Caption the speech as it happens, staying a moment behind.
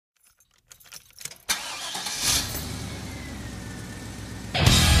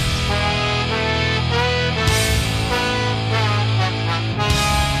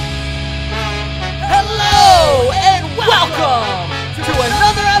Welcome to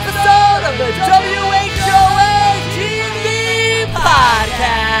another episode of the WHOA GNV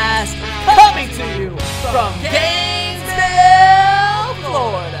Podcast, coming to you from Gainesville,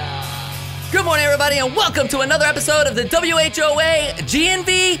 Florida. Good morning, everybody, and welcome to another episode of the WHOA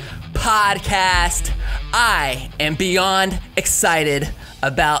GNV Podcast. I am beyond excited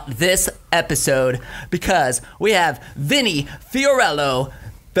about this episode because we have Vinnie Fiorello,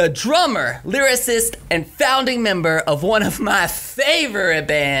 the drummer, lyricist, and founding member of one of my favorite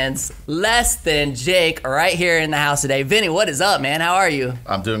bands, Less Than Jake, right here in the house today. Vinnie, what is up, man? How are you?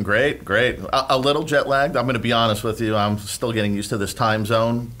 I'm doing great. A little jet lagged. I'm going to be honest with you. I'm still getting used to this time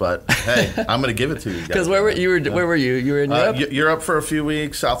zone, but hey, I'm going to give it to you guys. Because where were you? You were in Europe? Europe for a few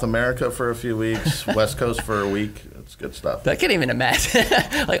weeks, South America for a few weeks, West Coast for a week. It's good stuff. I can't even imagine.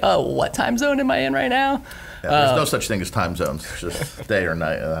 Like, oh, what time zone am I in right now? Yeah, there's no such thing as time zones. It's just day or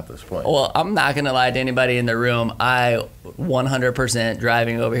night at this point. Well, I'm not going to lie to anybody in the room. I 100%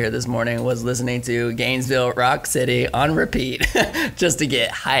 driving over here this morning was listening to Gainesville, Rock City on repeat just to get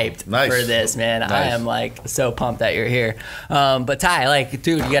hyped for this, man. Nice. I am like so pumped that you're here. But Ty, like,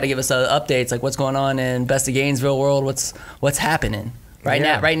 dude, you got to give us updates. Like, what's going on in Best of Gainesville world? What's happening?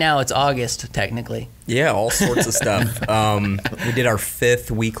 Right now it's August, technically. Yeah, all sorts of stuff. We did our 5th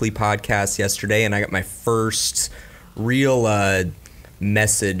weekly podcast yesterday, and I got my first real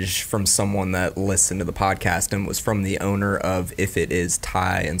message from someone that listened to the podcast, and was from the owner of If It Is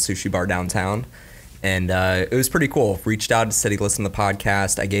Thai and Sushi Bar downtown. And it was pretty cool. Reached out, said he listened to the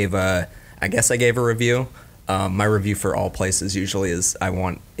podcast. I gave a review. My review for all places usually is I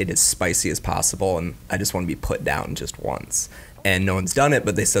want it as spicy as possible, and I just want to be put down just once. And no one's done it,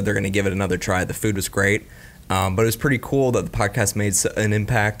 but they said they're going to give it another try. The food was great, but it was pretty cool that the podcast made an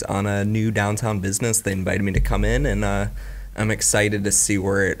impact on a new downtown business. They invited me to come in, and I'm excited to see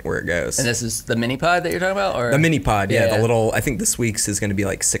where it goes. And this is the mini pod that you're talking about, or the mini pod? Yeah, the little. I think this week's is going to be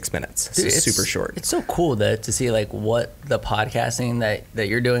like 6 minutes. Dude, it's super short. It's so cool to see like what the podcasting that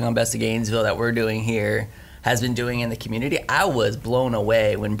you're doing on Best of Gainesville, that we're doing here, has been doing in the community. I was blown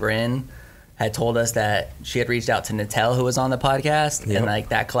away when Bryn had told us that she had reached out to Natel, who was on the podcast, and like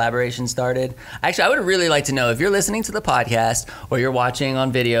that collaboration started. Actually, I would really like to know if you're listening to the podcast or you're watching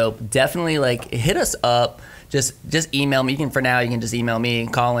on video, definitely like hit us up. Just email me. You can just email me,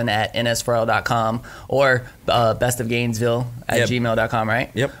 Collin at nsfurl.com or bestofgainesville@gmail.com,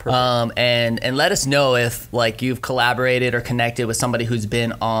 right? Yep. And let us know if like you've collaborated or connected with somebody who's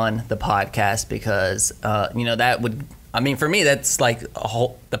been on the podcast, because that would, I mean, for me, that's like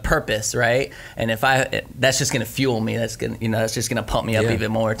the purpose, right? And that's just gonna fuel me. That's just gonna pump me up even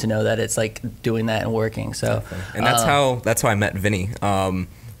more to know that it's like doing that and working. So, definitely. And that's how I met Vinnie.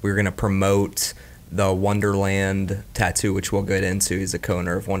 We were gonna promote the Wonderland Tattoo, which we'll get into. He's a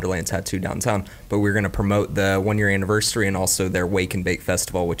co-owner of Wonderland Tattoo downtown. But we were gonna promote the 1-year anniversary and also their Wake and Bake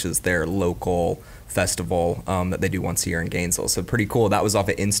Festival, which is their local festival that they do once a year in Gainesville. So pretty cool. That was off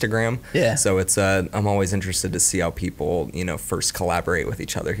of Instagram. Yeah. So it's I'm always interested to see how people first collaborate with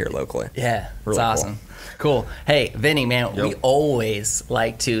each other here locally. Yeah, really, it's awesome. Cool. Hey, Vinnie, man, we always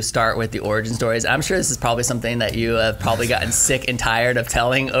like to start with the origin stories. I'm sure this is probably something that you have probably gotten sick and tired of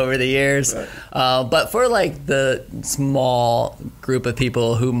telling over the years. Right. But for like the small group of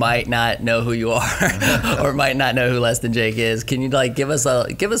people who might not know who you are or might not know who Less Than Jake is, can you like give us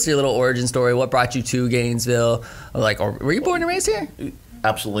your little origin story? What brought you to Gainesville? Or were you born and raised here?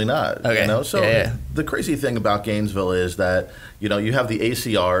 Absolutely not. Okay. The crazy thing about Gainesville is that you have the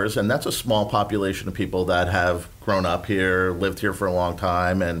ACRs, and that's a small population of people that have grown up here, lived here for a long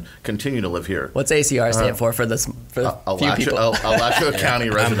time, and continue to live here. What's ACR stand for the few people? Alachua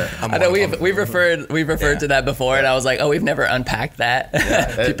County resident. I know we've referred to that before, and I was like, oh, we've never unpacked that.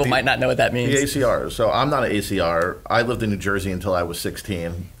 Yeah. People might not know what that means. The ACR. So I'm not an ACR. I lived in New Jersey until I was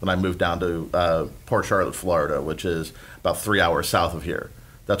 16, when I moved down to Port Charlotte, Florida, which is about 3 hours south of here.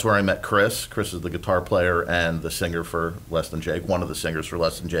 That's where I met Chris. Chris is the guitar player and the singer for Less Than Jake, one of the singers for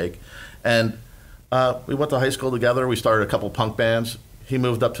Less Than Jake. And we went to high school together. We started a couple punk bands. He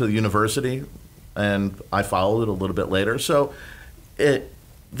moved up to the university, and I followed it a little bit later. So the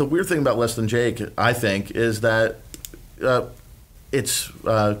weird thing about Less Than Jake, I think, is that it's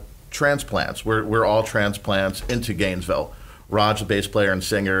transplants. We're all transplants into Gainesville. Raj, the bass player and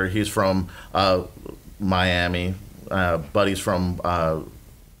singer, he's from Miami. Buddy's from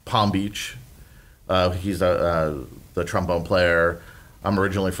Palm Beach. He's the trombone player. I'm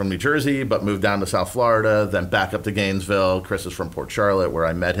originally from New Jersey, but moved down to South Florida, then back up to Gainesville. Chris is from Port Charlotte, where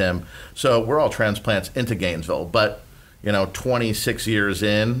I met him. So we're all transplants into Gainesville. But 26 years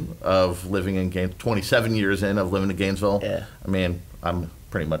in of living in 27 years in of living in Gainesville. Yeah. I mean, I'm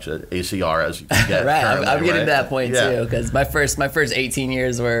pretty much an ACR as you can get. Right, I'm getting right? to that point too, because my first 18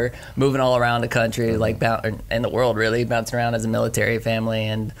 years were moving all around the country, like and the world really, bouncing around as a military family,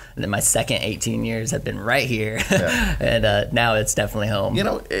 and then my second 18 years have been right here, and now it's definitely home. You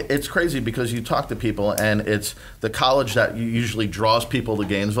know, it's crazy because you talk to people, and it's the college that usually draws people to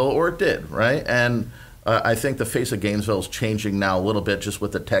Gainesville, or it did, right? And I think the face of Gainesville is changing now a little bit, just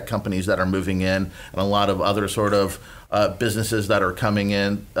with the tech companies that are moving in and a lot of other sort of businesses that are coming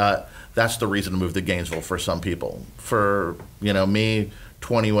in. That's the reason to move to Gainesville for some people. For, you know, me,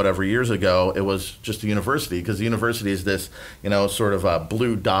 20 whatever years ago, it was just a university, because the university is this, you know, sort of a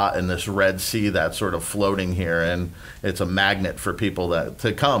blue dot in this red sea that's sort of floating here, and it's a magnet for people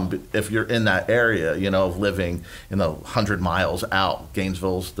to come if you're in that area, you know, of living, you know, 100 miles out.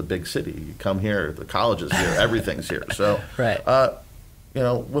 Gainesville's the big city. You come here, the college is here, everything's here. So, you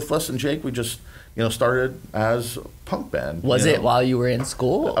know, with Less Than Jake, we just, you know, started as a punk band. Was it while you were in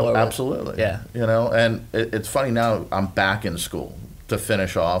school? Oh, absolutely. Yeah. You know, and it's funny now, I'm back in school to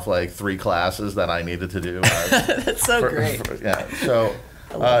finish off like 3 classes that I needed to do. That's so great. So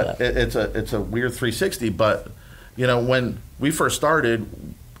it's a weird 360, but you know, when we first started,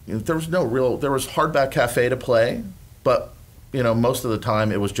 you know, there was Hardback Cafe to play, but you know, most of the time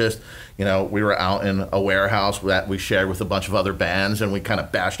it was just, you know, we were out in a warehouse that we shared with a bunch of other bands, and we kind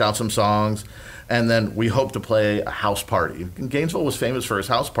of bashed out some songs, and then we hoped to play a house party. Gainesville was famous for its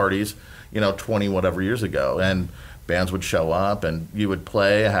house parties, you know, 20 whatever years ago, and bands would show up, and you would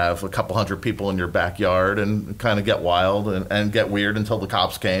play, have a couple hundred people in your backyard, and kind of get wild and get weird until the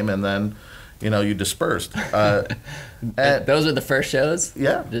cops came, and then, you know, you dispersed. And those were the first shows?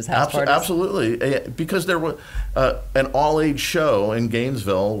 Yeah, just house parties? Absolutely. Because there was an all-age show in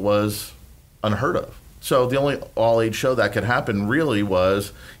Gainesville was unheard of. So the only all-age show that could happen really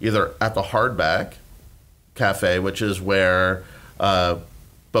was either at the Hardback Cafe, which is where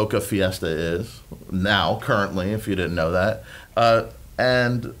Boca Fiesta is now, currently, if you didn't know that.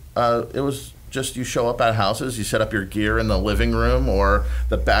 And it was just, you show up at houses, you set up your gear in the living room or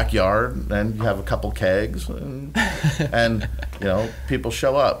the backyard, and you have a couple kegs, and you know, people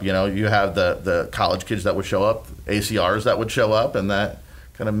show up. You know, you have the college kids that would show up, ACRs that would show up, and that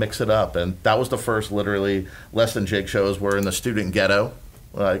kind of mix it up. And that was the first, literally, Less Than Jake shows were in the student ghetto.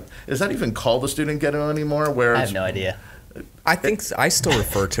 Like, is that even called the student ghetto anymore? Where I have no idea. I think I still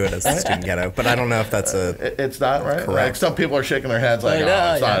refer to it as the student ghetto, but I don't know if that's it's not right. Correct. Like, some people are shaking their heads like,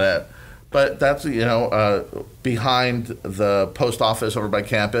 it's not it. But that's, you know, behind the post office over by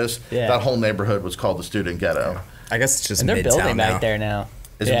campus, that whole neighborhood was called the student ghetto. I guess it's just and they're Midtown building now. back there now.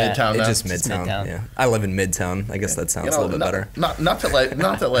 Is it Midtown now? It's just Midtown. Yeah, I live in Midtown. I guess that sounds a little bit better. Not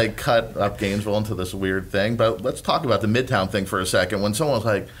to cut up Gainesville into this weird thing, but let's talk about the Midtown thing for a second. When someone was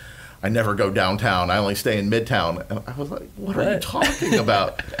like, I never go downtown, I only stay in Midtown, and I was like, what are you talking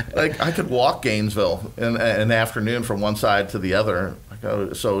about? Like, I could walk Gainesville in an afternoon from one side to the other. I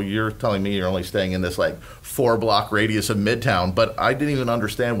go, so you're telling me you're only staying in this like 4-block radius of Midtown? But I didn't even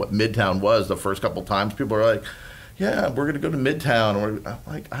understand what Midtown was the first couple times. People are like, yeah, we're going to go to Midtown. I'm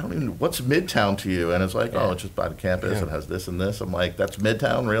like, I don't even, what's Midtown to you? And it's like, oh, it's just by the campus. It has this and this. I'm like, that's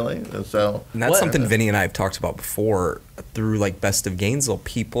Midtown, really? And so, and that's something Vinnie and I have talked about before. Through like Best of Gainesville,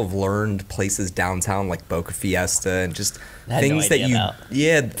 people have learned places downtown like Boca Fiesta and just things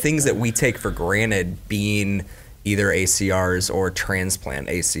things that we take for granted, being either ACRs or transplant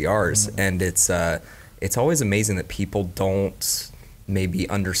ACRs. And it's always amazing that people don't maybe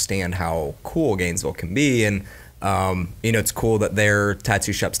understand how cool Gainesville can be. And you know, it's cool that their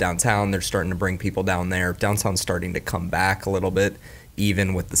tattoo shop's downtown. They're starting to bring people down there. Downtown's starting to come back a little bit,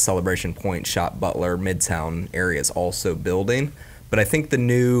 even with the Celebration Point, Shop Butler, Midtown areas also building. But I think the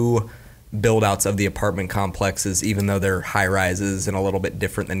new build-outs of the apartment complexes, even though they're high-rises and a little bit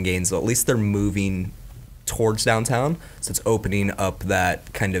different than Gainesville, at least they're moving towards downtown. So it's opening up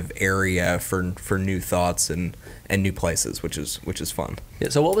that kind of area for new thoughts and new places, which is fun. Yeah,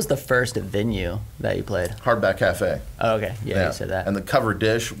 so what was the first venue that you played? Hardback Cafe. Oh, okay. Yeah, you said that. And the Cover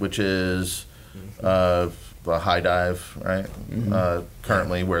Dish, which is the High Dive, right? Mm-hmm.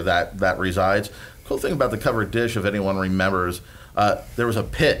 Currently where that resides. Cool thing about the Cover Dish, if anyone remembers, there was a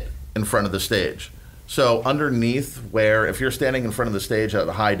pit in front of the stage. So underneath where, if you're standing in front of the stage at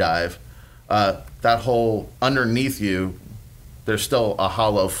the High Dive, that whole underneath you, there's still a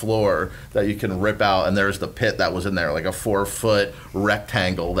hollow floor that you can rip out, and there's the pit that was in there, like a 4-foot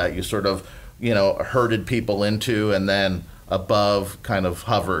rectangle that you sort of, you know, herded people into, and then above kind of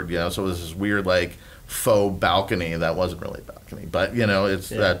hovered, you know, so it was this weird like faux balcony that wasn't really a balcony, but you know,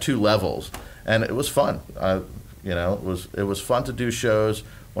 it's 2 levels, and it was fun. You know, it was fun to do shows.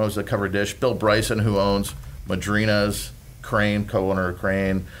 One was the Cover Dish. Bill Bryson, who owns Madrina's Crane, co-owner of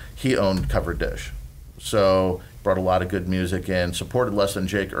Crane, he owned Covered Dish. So brought a lot of good music in, supported Less Than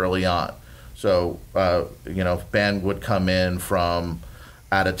Jake early on. So, if band would come in from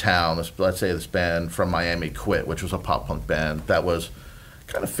out of town, let's say this band from Miami Quit, which was a pop punk band that was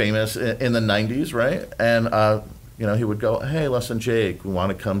kind of famous in the 90s, right? And, he would go, hey, Less Than Jake, we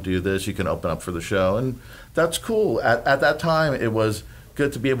want to come do this. You can open up for the show. And that's cool. At that time, it was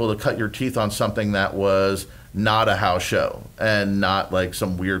good to be able to cut your teeth on something that was not a house show and not like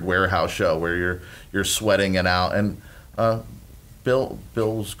some weird warehouse show where you're sweating it out. And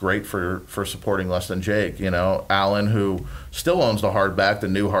Bill's great for supporting Less Than Jake. Alan, who still owns the hardback, the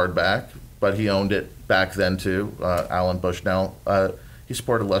new hardback, but he owned it back then too. Alan Bushnell, he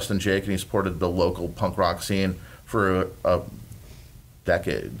supported Less Than Jake, and he supported the local punk rock scene for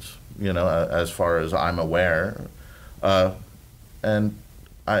decades. As far as I'm aware, and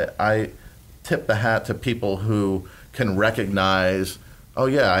I tip the hat to people who can recognize, oh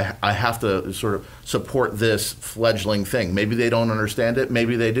yeah, I have to sort of support this fledgling thing. Maybe they don't understand it,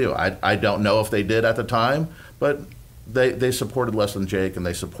 maybe they do. I don't know if they did at the time, but they supported Less Than Jake, and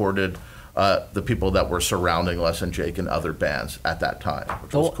they supported the people that were surrounding Less Than Jake and other bands at that time,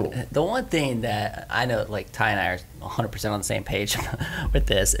 which was cool. The one thing that I know, like Ty and I are 100% on the same page with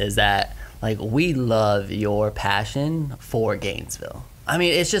this, is that like we love your passion for Gainesville. I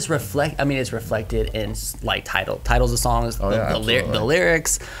mean, it's just it's reflected in like titles of songs, the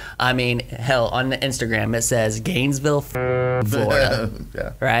lyrics. I mean, hell, on the Instagram it says Gainesville, Florida.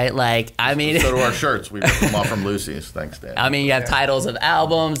 Yeah. Right? Like, I mean, so do our shirts. We rip them off from Lucy's. Thanks, Dan. I mean, you have titles of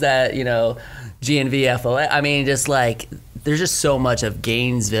albums that GNV FOA. I mean, just like there's just so much of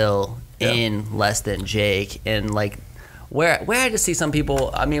Gainesville in Less Than Jake, and like where I just see some people.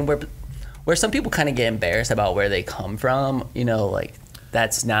 I mean, where some people kind of get embarrassed about where they come from. Like.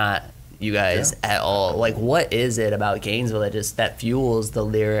 That's not you guys at all. Like, what is it about Gainesville that fuels the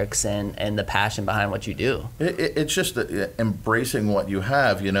lyrics and the passion behind what you do? It's just embracing what you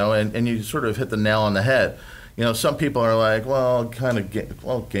have, and you sort of hit the nail on the head. Some people are like, well,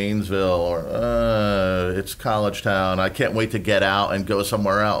 Gainesville, or it's college town. I can't wait to get out and go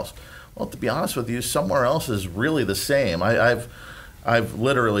somewhere else. Well, to be honest with you, somewhere else is really the same. I've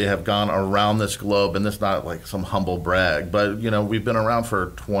literally have gone around this globe, and this is not like some humble brag, but we've been around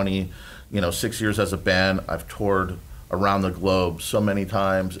for 6 years as a band. I've toured around the globe so many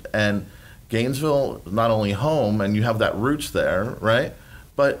times, and Gainesville is not only home, and you have that roots there, right?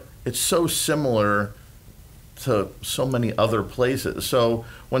 But it's so similar to so many other places. So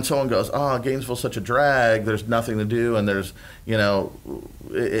when someone goes, oh, Gainesville's such a drag, there's nothing to do, and there's,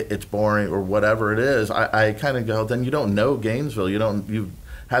 it's boring or whatever it is, I kind of go, then you don't know Gainesville. You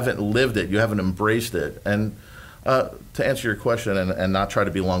haven't lived it. You haven't embraced it. And to answer your question and not try to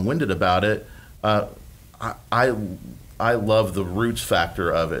be long-winded about it, I love the roots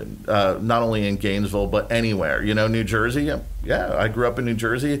factor of it, not only in Gainesville, but anywhere. New Jersey, I grew up in New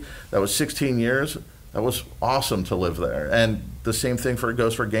Jersey. That was 16 years. That was awesome to live there. And the same thing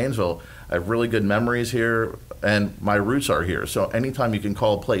goes for Gainesville. I have really good memories here, and my roots are here. So anytime you can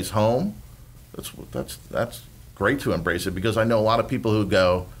call a place home, that's great to embrace it, because I know a lot of people who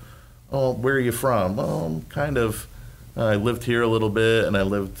go, oh, where are you from? Well, I'm kind of, I lived here a little bit, and I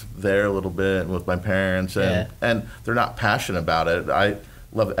lived there a little bit with my parents, and they're not passionate about it. I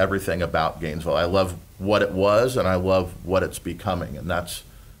love everything about Gainesville. I love what it was, and I love what it's becoming, and that's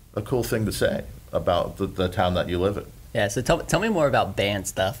a cool thing to say about the town that you live in. Yeah, so tell me more about band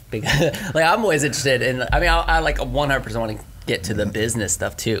stuff, because I'm always interested in. I mean, I like 100% want to get to the business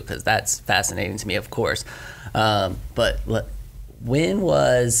stuff too, because that's fascinating to me, of course. But when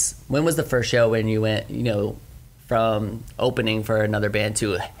was the first show when you went, from opening for another band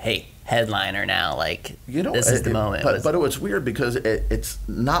to hey, headliner now? Like, this is the moment. But it was weird because it's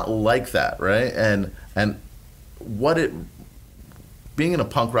not like that, right? And what it. Being in a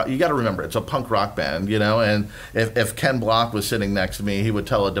punk rock, you got to remember, it's a punk rock band, and if Ken Block was sitting next to me, he would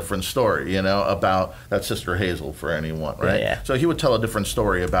tell a different story, about that's Sister Hazel for anyone, right? Yeah. So he would tell a different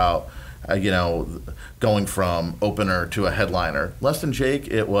story about, going from opener to a headliner. Less Than Jake,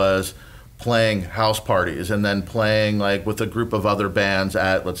 it was playing house parties and then playing like with a group of other bands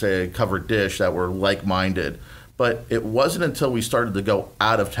at, let's say, a Covered Dish that were like-minded. But it wasn't until we started to go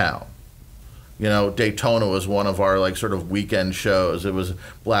out of town. Daytona was one of our like sort of weekend shows. It was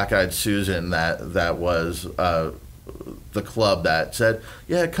Black Eyed Susan that was the club that said,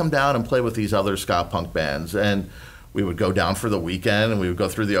 yeah, come down and play with these other ska punk bands. And we would go down for the weekend, and we would go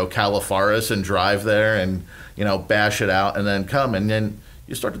through the Ocala Forest and drive there and, bash it out and then come. And then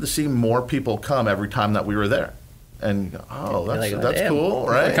you started to see more people come every time that we were there. and you go, oh, Like, that's damn, cool,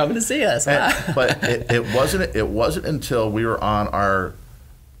 they're right? coming to see us. Wow. But it wasn't until we were on our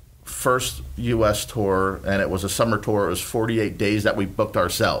first U.S. tour, and it was a summer tour. It was 48 days that we booked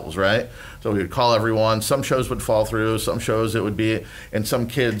ourselves, right? So we would call everyone. Some shows would fall through. Some shows it would be in some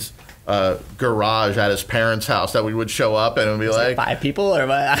kid's garage at his parents' house that we would show up and it would be like 5 people, or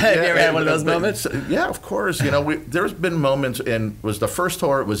have you ever had one of those moments? Yeah, of course. There's been moments was the first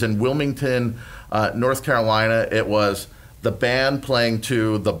tour. It was in Wilmington, North Carolina. It was the band playing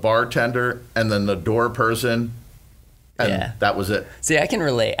to the bartender and then the door person. And that was it. See, I can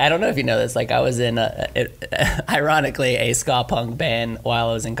relate. I don't know if you know this. Like, I was in, ironically, a ska punk band while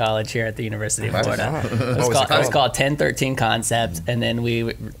I was in college here at the University of Florida. It was called 1013 Concept, and then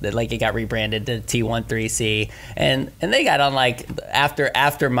it got rebranded to T13C, and they got on, like,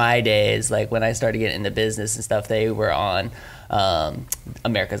 after my days, like when I started getting into business and stuff, they were on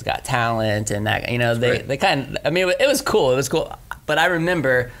America's Got Talent, and that, they kind of, it was cool. It was cool. But I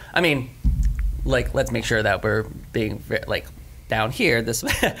remember, like, let's make sure that we're being, like, down here, this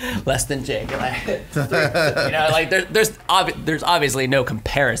less than Jake. Like, there's obviously no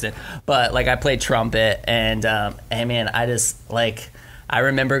comparison. But, like, I played trumpet, and man, I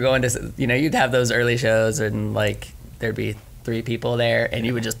remember going to, you'd have those early shows, and, like, there'd be 3 people there, and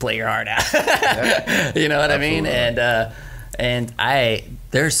you would just play your heart out. You know what Absolutely. I mean? And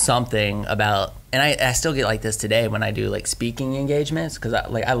there's something about, and I still get like this today when I do, like, speaking engagements, because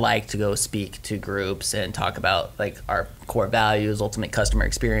I like to go speak to groups and talk about, like, our core values, ultimate customer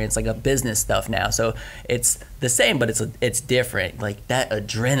experience, like a business stuff now. So it's the same, but it's different. Like, that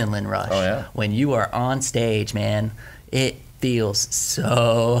adrenaline rush when you are on stage, man, it feels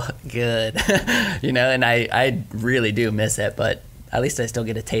so good. And I really do miss it, but at least I still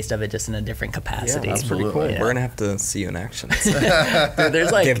get a taste of it, just in a different capacity. Yeah, that's pretty cool. Yeah. We're gonna have to see you in action.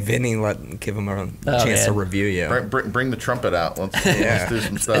 There's like give him a chance to review you. Bring the trumpet out. Let's do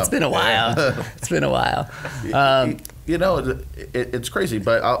some stuff. It's been a while. It's been a while. It's crazy,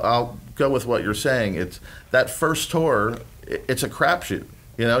 but I'll go with what you're saying. It's that first tour. It's a crapshoot.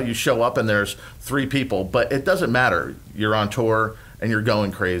 You show up and there's 3 people, but it doesn't matter. You're on tour and you're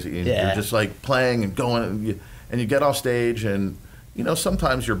going crazy. And you're just, like, playing and going, and you get off stage and.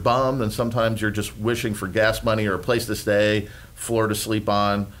 Sometimes you're bummed and sometimes you're just wishing for gas money or a place to stay, floor to sleep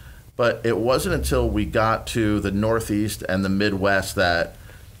on. But it wasn't until we got to the Northeast and the Midwest that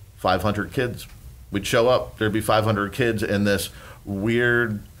 500 kids, we'd show up, there'd be 500 kids in this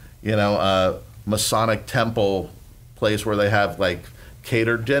weird, Masonic temple place where they have, like,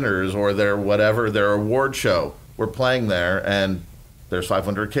 catered dinners or their award show. We're playing there and there's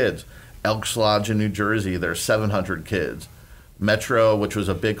 500 kids. Elks Lodge in New Jersey, there's 700 kids. Metro, which was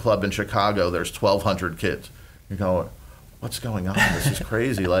a big club in Chicago, there's 1,200 kids. You go, what's going on? This is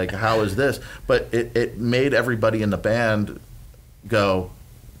crazy. Like, how is this? But it made everybody in the band go,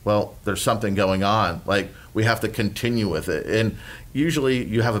 well, there's something going on. Like, we have to continue with it. And usually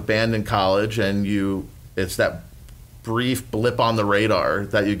you have a band in college and it's that brief blip on the radar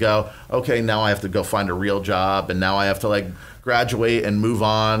that you go, okay, now I have to go find a real job, and now I have to, like, graduate and move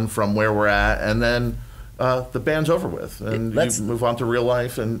on from where we're at. And then the band's over with, and you move on to real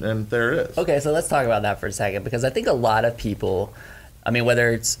life, and there it is. Okay, so let's talk about that for a second, because I think a lot of people,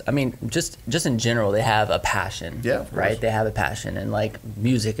 just in general, they have a passion, right? They have a passion, and, like,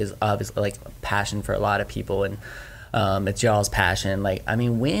 music is obviously, like, a passion for a lot of people, and it's y'all's passion. Like,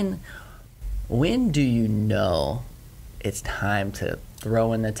 when do you know it's time to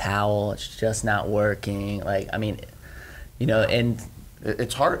throw in the towel? It's just not working. Like, and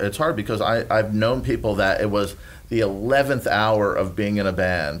It's hard because I've known people that it was the 11th hour of being in a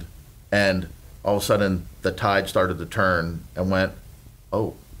band, and all of a sudden the tide started to turn and went,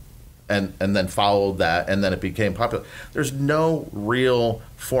 oh, and then followed that, and then it became popular. There's no real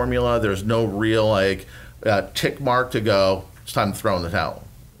formula. There's no real, like, tick mark to go, it's time to throw in the towel.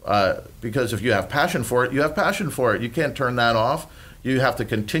 Because if you have passion for it, you have passion for it. You can't turn that off. You have to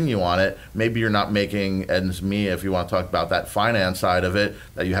continue on it. Maybe you're not making ends meet, if you want to talk about that finance side of it,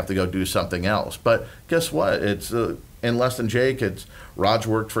 that you have to go do something else. But guess what? It's in Less Than Jake, Raj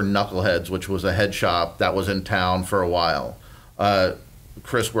worked for Knuckleheads, which was a head shop that was in town for a while.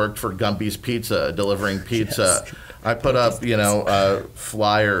 Chris worked for Gumpy's Pizza, delivering pizza. Yes. I put up,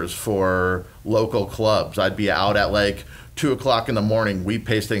 flyers for local clubs. I'd be out at, like, 2 o'clock in the morning, weed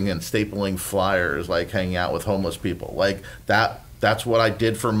pasting and stapling flyers, like, hanging out with homeless people. Like, that's what I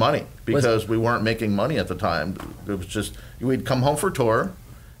did for money, because we weren't making money at the time. It was just, we'd come home for tour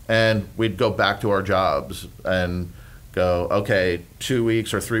and we'd go back to our jobs and go, okay, 2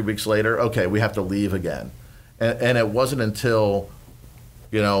 weeks or 3 weeks later, okay, we have to leave again. And it wasn't until,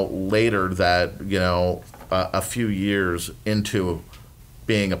 later that, a few years into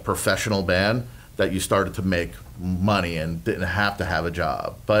being a professional band that you started to make money and didn't have to have a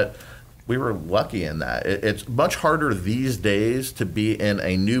job. But we were lucky in that. It's much harder these days to be in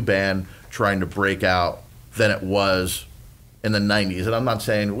a new band trying to break out than it was in the 90s. And I'm not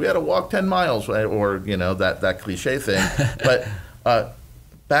saying we had to walk 10 miles or, that cliche thing. But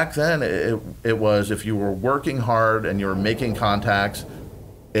back then, it was if you were working hard and you were making contacts,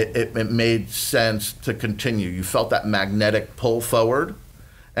 it made sense to continue. You felt that magnetic pull forward.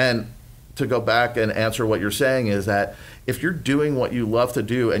 And to go back and answer what you're saying is that if you're doing what you love to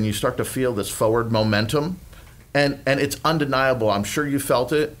do and you start to feel this forward momentum, and it's undeniable, I'm sure you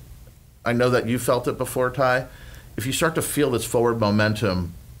felt it. I know that you felt it before, Ty. If you start to feel this forward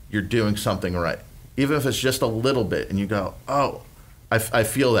momentum, you're doing something right. Even if it's just a little bit, and you go, oh, I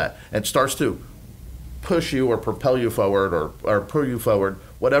feel that. And it starts to push you or propel you forward or pull you forward,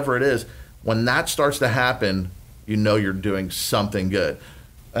 whatever it is. When that starts to happen, you know you're doing something good.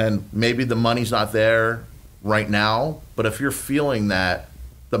 And maybe the money's not there right now, but if you're feeling that,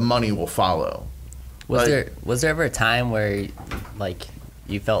 the money will follow. Was there ever a time where like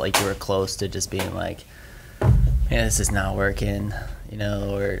you felt like you were close to just being like, man, this is not working,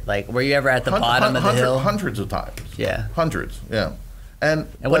 or like, were you ever at the bottom of the hill? Hundreds of times. Yeah. Hundreds, yeah. And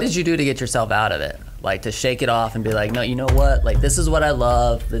what did you do to get yourself out of it? Like to shake it off and be like, no, you know what? Like, this is what I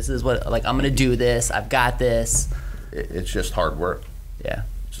love. This is what, like, I'm going to do this. I've got this. It's just hard work. Yeah.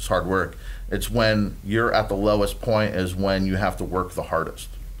 It's just hard work. It's when you're at the lowest point is when you have to work the hardest.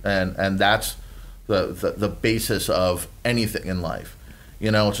 And that's the basis of anything in life.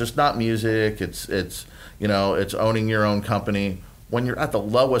 It's just not music. It's owning your own company. When you're at the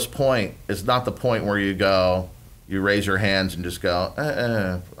lowest point, it's not the point where you raise your hands and just go,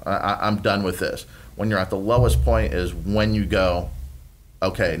 I'm done with this. When you're at the lowest point is when you go,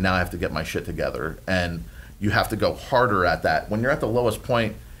 okay, now I have to get my shit together. And you have to go harder at that. When you're at the lowest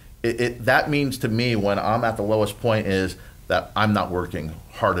point, that means to me, when I'm at the lowest point, is that I'm not working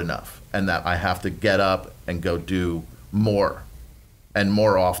hard enough and that I have to get up and go do more and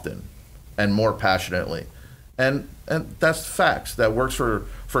more often and more passionately. And that's facts. That works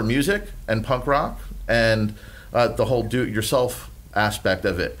for music and punk rock and the whole do-it-yourself aspect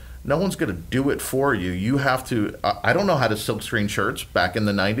of it. No one's going to do it for you. You have to. I don't know how to silkscreen shirts back in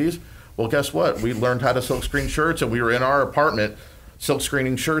the 90s. Well, guess what? We learned how to silkscreen shirts, and we were in our apartment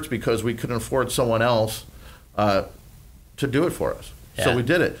silkscreening shirts because we couldn't afford someone else to do it for us. Yeah. So we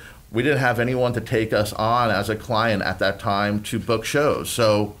did it. We didn't have anyone to take us on as a client at that time to book shows.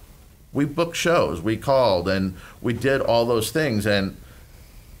 So we booked shows. We called, and we did all those things. And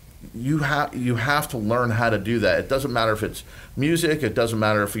you have to learn how to do that. It doesn't matter if it's music. It doesn't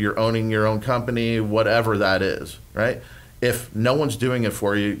matter if you're owning your own company, whatever that is, right? If no one's doing it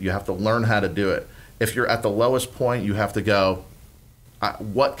for you, you have to learn how to do it. If you're at the lowest point, you have to go,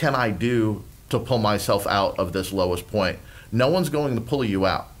 what can I do to pull myself out of this lowest point? No one's going to pull you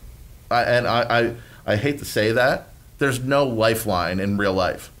out. I hate to say that. There's no lifeline in real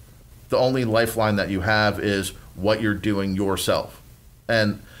life. The only lifeline that you have is what you're doing yourself.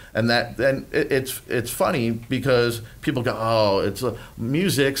 And it's funny because people go, oh, it's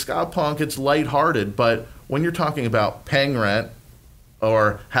music, ska punk, it's lighthearted. But when you're talking about paying rent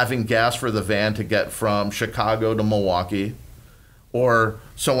or having gas for the van to get from Chicago to Milwaukee, or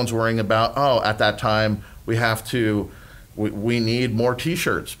someone's worrying about, oh, at that time we need more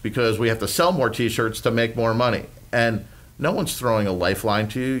T-shirts because we have to sell more T-shirts to make more money. And no one's throwing a lifeline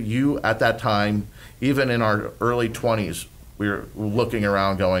to you. You, at that time, even in our early 20s, we were looking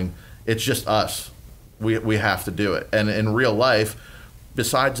around going, it's just us. We have to do it. And in real life,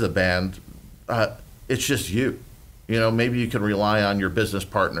 besides the band, it's just you. Maybe you can rely on your business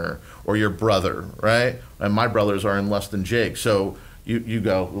partner or your brother, right? And my brothers are in less than Jake. So you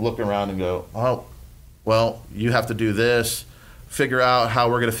go look around and go, oh, well, you have to do this. Figure out how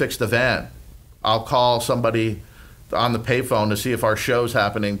we're going to fix the van. I'll call somebody on the payphone to see if our show's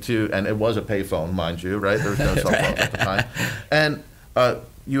happening too. And it was a payphone, mind you, right? There was no cell phones at the time. And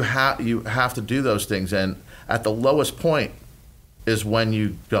you have to do those things. And at the lowest point is when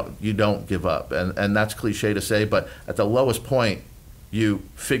you don't give up. And that's cliche to say, but at the lowest point, you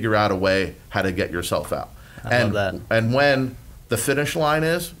figure out a way how to get yourself out. I love that. And when the finish line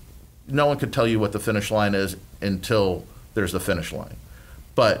is, no one could tell you what the finish line is until there's the finish line.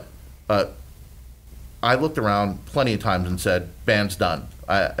 But I looked around plenty of times and said, band's done.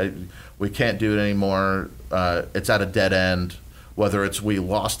 We can't do it anymore. It's at a dead end. Whether it's we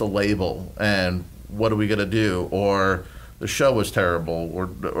lost a label and what are we going to do? Or the show was terrible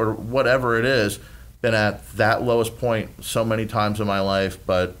or whatever it is. Been at that lowest point so many times in my life,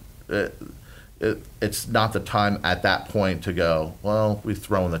 but it's not the time at that point to go, well, we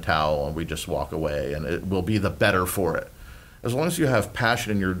throw in the towel and we just walk away, and it will be the better for it. As long as you have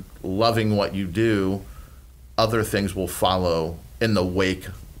passion and you're loving what you do, other things will follow in the wake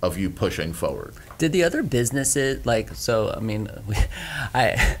of you pushing forward. Did the other businesses, I'm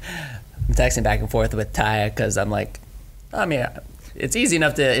texting back and forth with Ty because I'm like, it's easy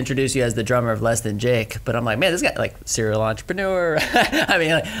enough to introduce you as the drummer of Less Than Jake, but I'm like, man, this guy, like, serial entrepreneur.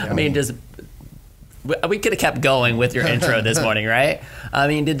 We could have kept going with your intro this morning, right? I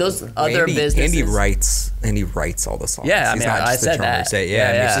mean, did those other businesses? Andy writes all the songs. Yeah, He's not I just said a drummer. that.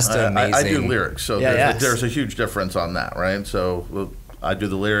 He's just amazing. I do lyrics, so there's a huge difference on that, right? So I do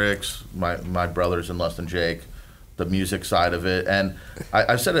the lyrics. My brother's in Less Than Jake, the music side of it, and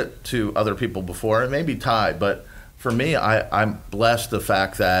I've said it to other people before, and maybe Ty, but for me, I'm blessed the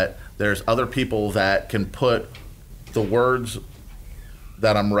fact that there's other people that can put the words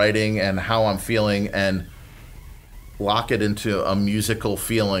that I'm writing and how I'm feeling and lock it into a musical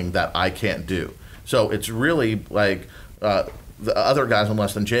feeling that I can't do. So it's really like the other guys on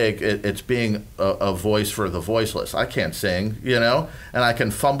Less Than Jake, it's being a voice for the voiceless. I can't sing, and I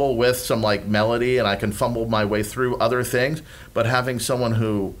can fumble with some like melody and I can fumble my way through other things, but having someone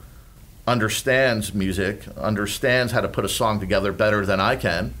who understands music, understands how to put a song together better than I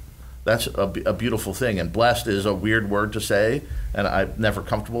can, that's a beautiful thing. And blessed is a weird word to say, and I'm never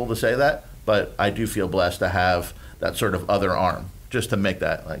comfortable to say that, but I do feel blessed to have that sort of other arm, just to make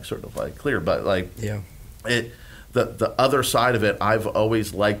that like sort of like clear. But like the other side of it, I've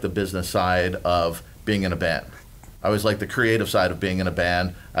always liked the business side of being in a band. I always liked the creative side of being in a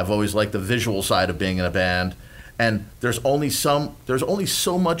band. I've always liked the visual side of being in a band. And there's only so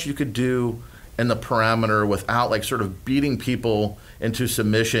much you could do in the parameter without like sort of beating people into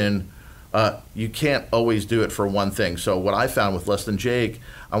submission. You can't always do it for one thing. So what I found with Less Than Jake,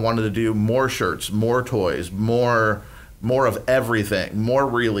 I wanted to do more shirts, more toys, more of everything, more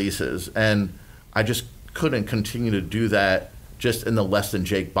releases, and I just couldn't continue to do that just in the Less Than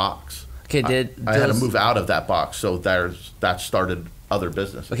Jake box. Okay, I had to move out of that box, so that started other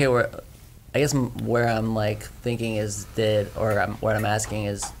business. Okay, I guess where I'm like thinking is what I'm asking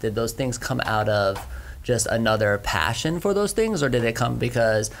is, did those things come out of just another passion for those things, or did it come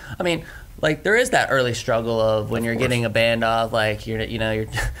because, like there is that early struggle of when you're getting a band off, like you're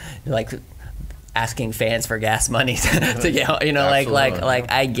like asking fans for gas money to get,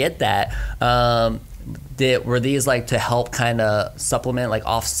 like I get that. Were these like to help kind of supplement, like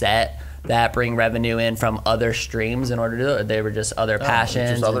offset that, bring revenue in from other streams in order to do it? Or they were just other passions?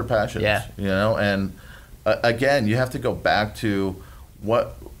 Just other passions, and again, you have to go back to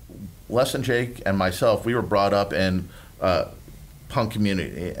what Less Than Jake and myself, we were brought up in punk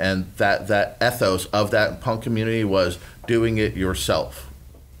community, and that ethos of that punk community was doing it yourself,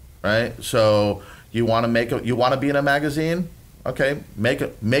 right? So you want to be in a magazine? Okay,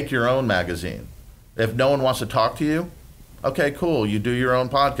 make your own magazine. If no one wants to talk to you, okay, cool, you do your own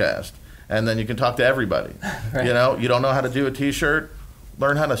podcast. And then you can talk to everybody. Right. You don't know how to do a T-shirt,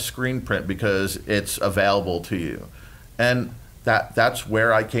 learn how to screen print because it's available to you. And that's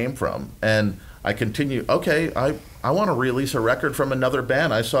where I came from. And I continue, okay, I want to release a record from another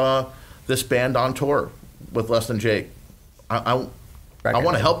band. I saw this band on tour with Less Than Jake. I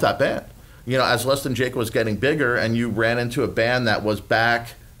want to help that band. As Less Than Jake was getting bigger and you ran into a band that was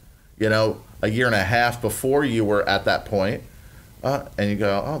back, a year and a half before you were at that point, and you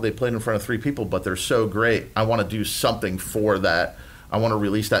go, oh, they played in front of 3 people, but they're so great. I want to do something for that. I want to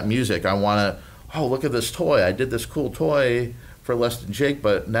release that music. I want to, look at this toy. I did this cool toy for Less Than Jake,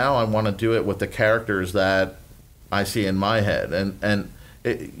 but now I want to do it with the characters that I see in my head. And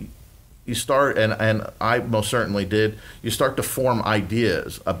you start, and I most certainly did, you start to form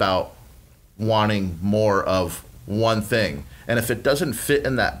ideas about wanting more of one thing. And if it doesn't fit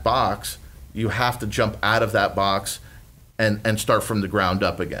in that box, you have to jump out of that box and start from the ground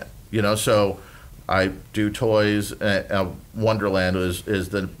up again. So I do toys. Wonderland is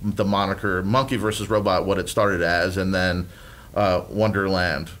the moniker. Monkey versus Robot, what it started as, and then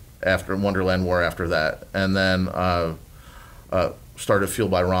Wonderland War after that, and then started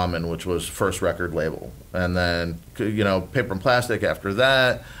Fueled by Ramen, which was first record label, and then Paper and Plastic after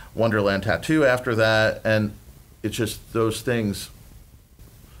that, Wonderland Tattoo after that, and it's just those things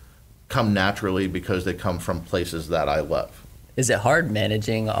come naturally because they come from places that I love. Is it hard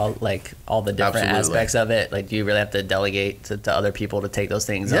managing all the different Absolutely. aspects of it? Like, do you really have to delegate to other people to take those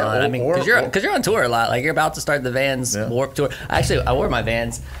things on? Because you're on tour a lot. Like, you're about to start the Vans Warped Tour. Actually, I wore my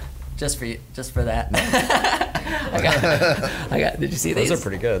Vans just for you, just for that. I got. Did you see these? Those are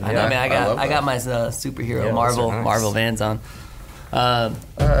pretty good. I got my superhero Marvel Vans on.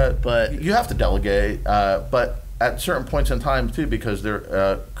 But you have to delegate, but at certain points in time too, because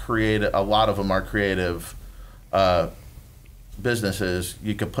they're creative. A lot of them are creative businesses.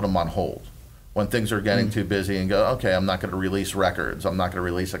 You could put them on hold when things are getting too busy and go, okay, I'm not going to release records. I'm not going to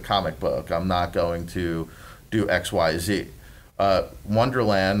release a comic book. I'm not going to do X, Y, Z.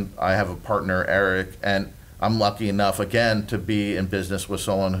 Wonderland, I have a partner, Eric, and I'm lucky enough, again, to be in business with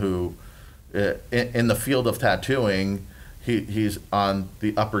someone who, in the field of tattooing, he's on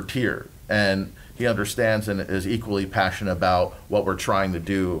the upper tier, and he understands and is equally passionate about what we're trying to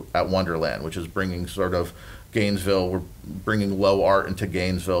do at Wonderland, which is bringing sort of Gainesville, we're bringing low art into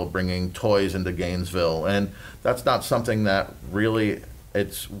Gainesville, bringing toys into Gainesville, and that's not something that really,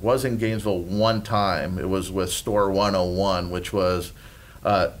 it was in Gainesville one time. It was with Store 101, which was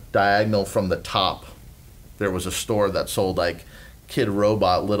diagonal from the top. There was a store that sold like Kid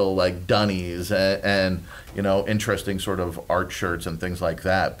Robot little like dunnies and you know, interesting sort of art shirts and things like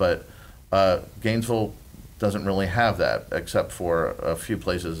that. But Gainesville doesn't really have that, except for a few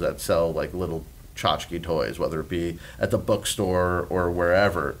places that sell like little tchotchke toys, whether it be at the bookstore or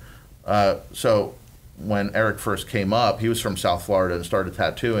wherever. So when Eric first came up, he was from South Florida and started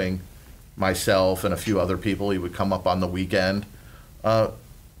tattooing. Myself and a few other people, he would come up on the weekend.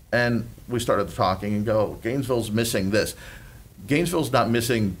 And we started talking and go, Gainesville's missing this. Gainesville's not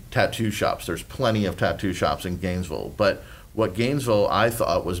missing tattoo shops. There's plenty of tattoo shops in Gainesville. But what Gainesville, I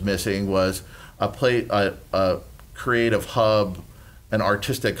thought, was missing was a creative hub, an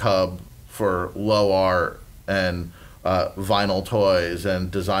artistic hub for low art and vinyl toys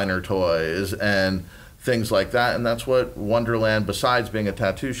and designer toys and things like that. And that's what Wonderland, besides being a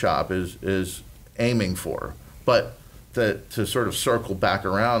tattoo shop, is aiming for. But to sort of circle back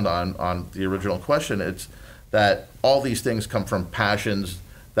around on the original question, it's that all these things come from passions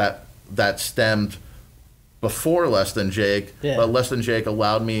that stemmed before Less Than Jake, but Less Than Jake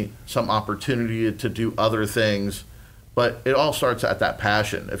allowed me some opportunity to do other things. But it all starts at that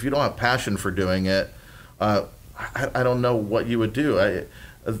passion. If you don't have passion for doing it, I don't know what you would do.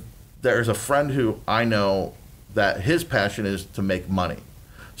 There's a friend who I know that his passion is to make money.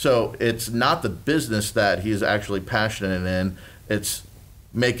 So it's not the business that he's actually passionate in, it's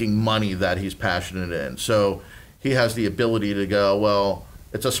making money that he's passionate in. So he has the ability to go, well,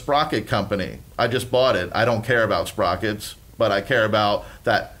 it's a sprocket company. I just bought it. I don't care about sprockets, but I care about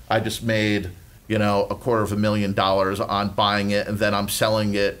that I just made, you know, $250,000 on buying it, and then I'm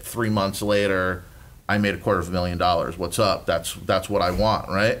selling it 3 months later. I made $250,000. What's up? That's what I want,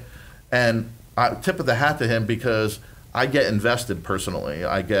 right? And I tip of the hat to him, because I get invested personally.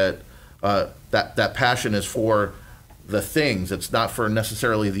 I get that passion is for the things. It's not for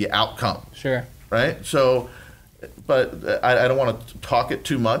necessarily the outcome. Sure. Right. So, but I don't want to talk it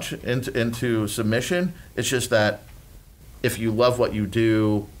too much into submission. It's just that if you love what you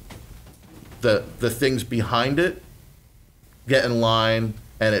do, the things behind it get in line,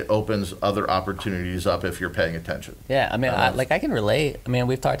 and it opens other opportunities up if you're paying attention. Yeah, I mean, I can relate. I mean,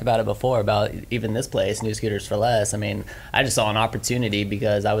 we've talked about it before, about even this place, New Scooters for Less. I mean, I just saw an opportunity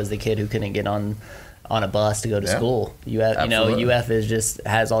because I was the kid who couldn't get on a bus to go to school. UF, you know, UF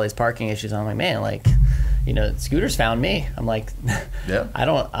has all these parking issues. I'm like, man, like, you know, scooters found me. I'm like, yeah.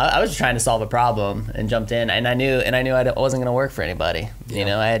 I was just trying to solve a problem and jumped in, and I knew I wasn't going to work for anybody. Yeah. You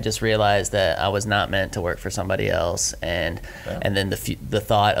know, I had just realized that I was not meant to work for somebody else, and then the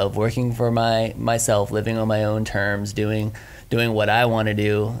thought of working for myself, living on my own terms, doing what I want to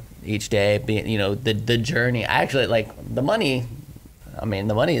do each day, being, you know, the journey. I actually like the money. I mean,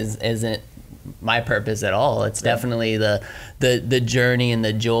 the money isn't my purpose at all. It's definitely the journey and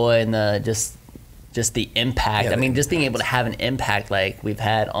the joy and the just the impact. I mean, just being able to have an impact like we've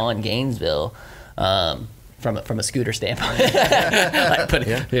had on Gainesville, from a scooter standpoint.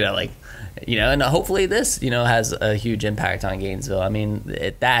 And hopefully this, you know, has a huge impact on Gainesville. I mean,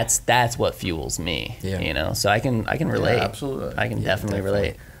 that's what fuels me. Yeah. You know, so I can relate. Yeah, absolutely. I can definitely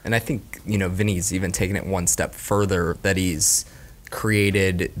relate. And I think, you know, Vinny's even taken it one step further, that he's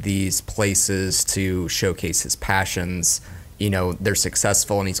created these places to showcase his passions. You know, they're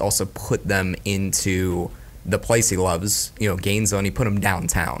successful, and he's also put them into the place he loves, you know, Gainesville, and he put them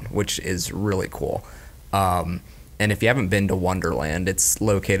downtown, which is really cool. And if you haven't been to Wonderland, it's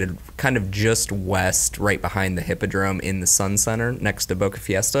located kind of just west, right behind the Hippodrome in the Sun Center, next to Boca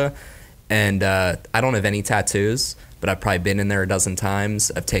Fiesta. And I don't have any tattoos, but I've probably been in there a dozen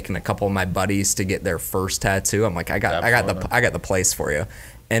times. I've taken a couple of my buddies to get their first tattoo. I'm like, I got the place for you.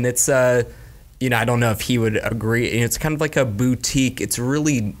 And it's you know, I don't know if he would agree. It's kind of like a boutique. It's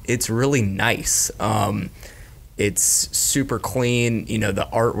really nice. It's super clean. You know, the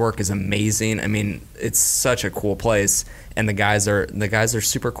artwork is amazing. I mean, it's such a cool place, and the guys are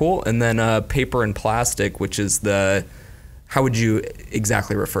super cool. And then Paper and Plastic, which is how would you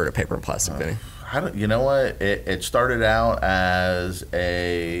exactly refer to Paper and Plastic, Vinny? You know what? It started out as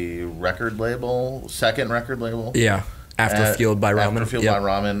a record label, second record label. Yeah, after Fueled by Ramen. After Fueled by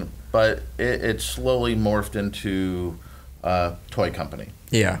Ramen, but it slowly morphed into a toy company.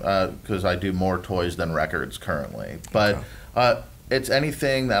 Yeah. Because I do more toys than records currently. But it's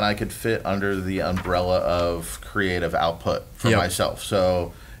anything that I could fit under the umbrella of creative output for myself.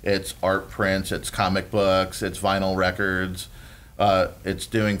 So it's art prints, it's comic books, it's vinyl records. It's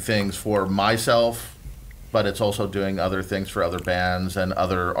doing things for myself, but it's also doing other things for other bands and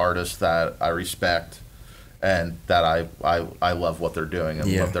other artists that I respect and that I love what they're doing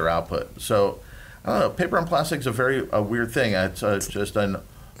and love their output. So, I don't know, Paper and Plastic is a weird thing. It's just a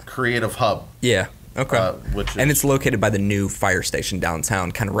creative hub. Yeah. Okay. And it's located by the new fire station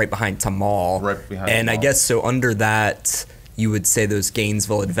downtown, kind of right behind Tamal. Right behind And Tamal. I guess so under that, you would say those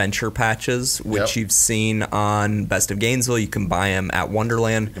Gainesville adventure patches, which you've seen on Best of Gainesville. You can buy them at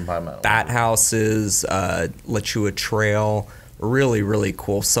Wonderland. You can buy them at Bat Houses, WHOA Trail. Really, really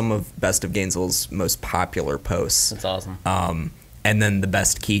cool. Some of Best of Gainesville's most popular posts. That's awesome. And then the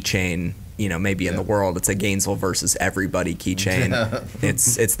best keychain, maybe in the world. It's a Gainesville versus everybody keychain.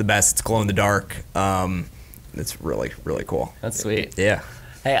 It's the best. It's glow in the dark. It's really, really cool. That's sweet. Yeah.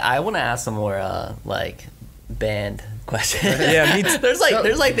 Hey, I want to ask some more band questions. Yeah, me too. there's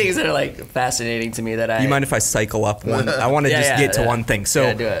things that are fascinating to me that You mind if I cycle up one? I want to get to one thing.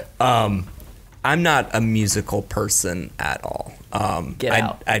 So, do it. I'm not a musical person at all. Get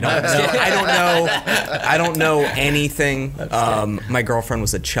out. I don't know anything. My girlfriend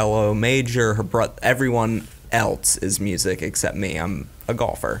was a cello major. Everyone else is music except me. I'm a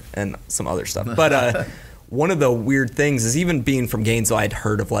golfer and some other stuff. But one of the weird things is, even being from Gainesville, I'd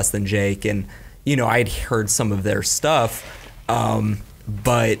heard of Less Than Jake, and I'd heard some of their stuff.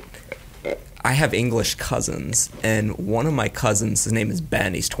 But I have English cousins, and one of my cousins, his name is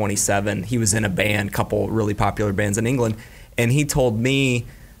Ben, he's 27. He was in a band, couple really popular bands in England, and he told me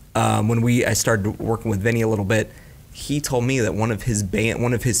when I started working with Vinnie a little bit, he told me that one of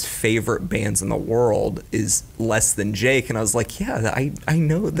his favorite bands in the world is Less Than Jake, and I was like, yeah, I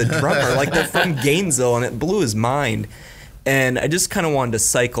know the drummer, they're from Gainesville, and it blew his mind. And I just kind of wanted to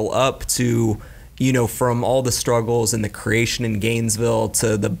cycle up to, from all the struggles and the creation in Gainesville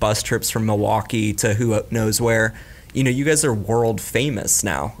to the bus trips from Milwaukee to who knows where, you guys are world famous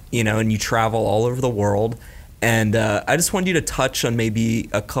now, and you travel all over the world. And I just wanted you to touch on maybe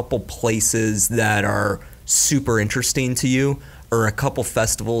a couple places that are super interesting to you, or a couple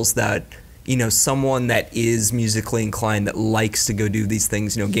festivals that, someone that is musically inclined that likes to go do these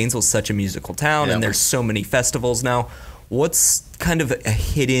things. Gainesville's such a musical town, and there's so many festivals now. What's kind of a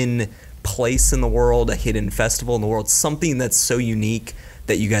hidden place in the world, a hidden festival in the world, something that's so unique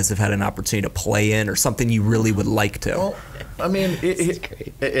that you guys have had an opportunity to play in, or something you really would like to? Well, I mean,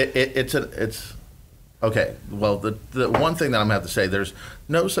 it's okay. Well, the one thing that I'm gonna have to say, there's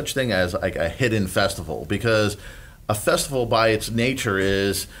no such thing as a hidden festival, because a festival by its nature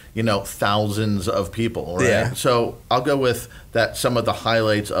is, thousands of people, right? Yeah. So I'll go with that. Some of the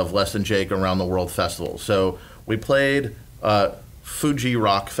highlights of Less Than Jake around the world festival. So we played Fuji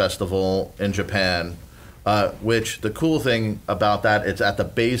Rock Festival in Japan, which the cool thing about that, it's at the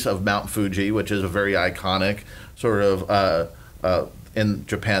base of Mount Fuji, which is a very iconic sort of in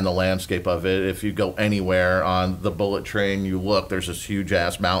Japan, the landscape of it. If you go anywhere on the bullet train, you look, there's this huge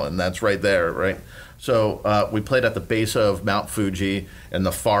ass mountain that's right there, right? So we played at the base of Mount Fuji in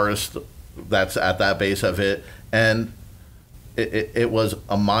the forest that's at that base of it, and it was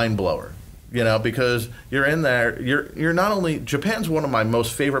a mind blower. Because you're in there, you're not only, Japan's one of my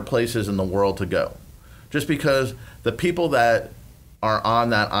most favorite places in the world to go, just because the people that are on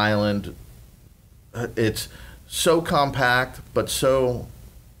that island, it's so compact, but so,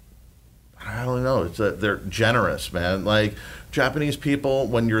 I don't know, they're generous, man. Japanese people,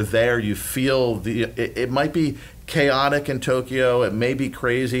 when you're there, you feel it might be chaotic in Tokyo, it may be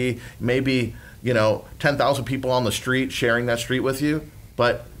crazy, maybe 10,000 people on the street sharing that street with you,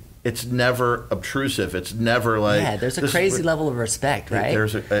 but it's never obtrusive. It's never there's a crazy level of respect, right?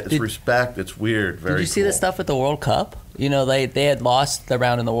 It's respect. It's weird. Very. Did you see the stuff with the World Cup? They had lost the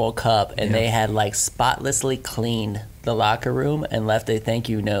round in the World Cup, and they had spotlessly cleaned the locker room and left a thank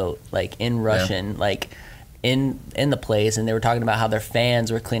you note in Russian, in the place, and they were talking about how their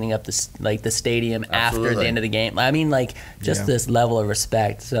fans were cleaning up the stadium after the end of the game. I mean, this level of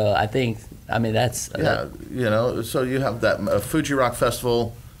respect. So that's So you have that Fuji Rock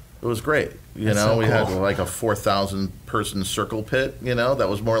Festival. It was great. You know, we had like a 4,000 person circle pit, you know, that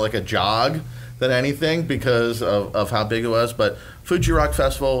was more like a jog than anything because of how big it was. But Fuji Rock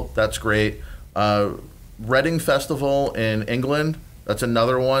Festival, that's great. Reading Festival in England, that's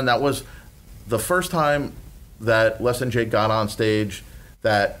another one. That was the first time that Less Than Jake got on stage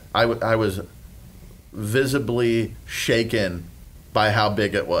that I was visibly shaken by how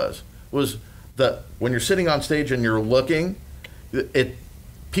big it was. When you're sitting on stage and you're looking,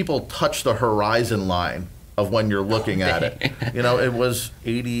 people touch the horizon line of when you're looking at it. You know, it was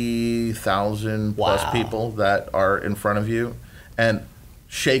 80,000 plus people that are in front of you and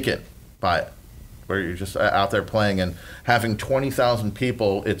shaken by it, where you're just out there playing and having 20,000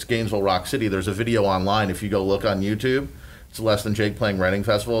 people. It's Gainesville Rock City. There's a video online if you go look on YouTube. It's Less Than Jake playing Reading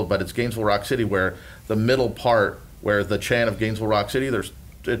Festival, but it's Gainesville Rock City, where the middle part, where the chant of Gainesville Rock City,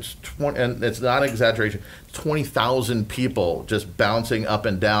 it's 20, and it's not an exaggeration, 20,000 people just bouncing up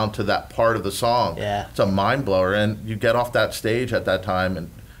and down to that part of the song. Yeah. It's a mind blower, and you get off that stage at that time and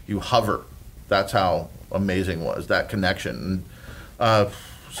you hover. That's how amazing it was, that connection.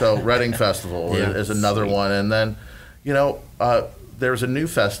 So Reading Festival is another one, and then, you know, there's a new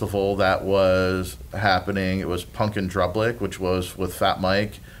festival that was happening. It was Punk in Drublic, which was with Fat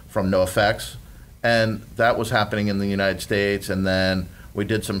Mike from NoFX, and that was happening in the United States, and then we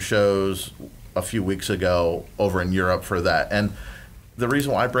did some shows a few weeks ago over in Europe for that. And the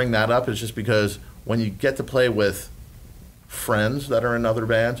reason why I bring that up is just because when you get to play with friends that are in other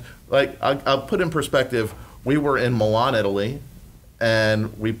bands, like I'll put in perspective, we were in Milan, Italy,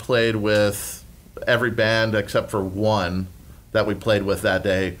 and we played with every band except for one that we played with that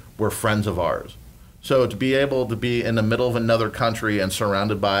day were friends of ours. So to be able to be in the middle of another country and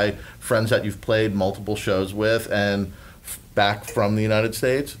surrounded by friends that you've played multiple shows with and back from the United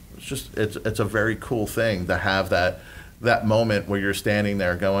States, it's a very cool thing to have that moment where you're standing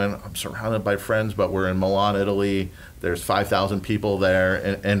there going, I'm surrounded by friends, but we're in Milan, Italy. There's 5,000 people there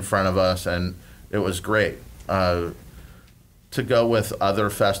in front of us, and it was great. To go with other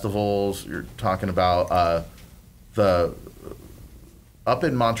festivals, you're talking about up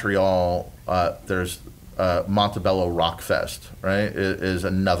in Montreal, there's Montebello Rock Fest, right? It is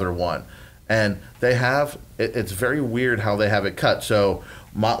another one. And they have, it's very weird how they have it cut. So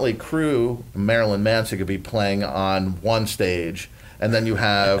Motley Crue, Marilyn Manson could be playing on one stage, and then you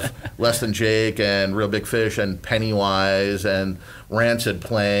have Less Than Jake and Real Big Fish and Pennywise and Rancid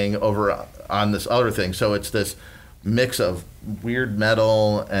playing over on this other thing. So it's this mix of weird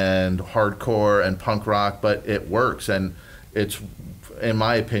metal and hardcore and punk rock, but it works, and it's, in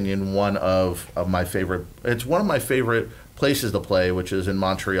my opinion, one of my favorite places to play, which is in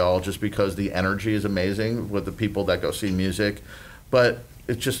Montreal, just because the energy is amazing with the people that go see music. But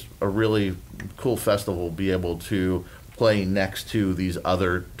it's just a really cool festival to be able to play next to these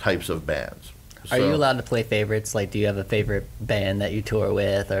other types of bands. Are you allowed to play favorites? Like, do you have a favorite band that you tour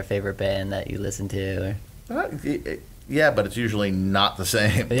with, or a favorite band that you listen to? Yeah, but it's usually not the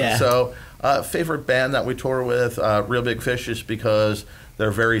same. Yeah. So, favorite band that we tour with, Real Big Fish, is because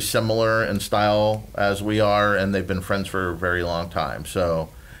they're very similar in style as we are, and they've been friends for a very long time. So,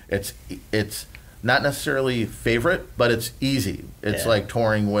 it's not necessarily favorite, but it's easy. It's like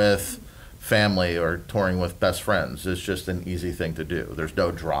touring with family or touring with best friends. It's just an easy thing to do. There's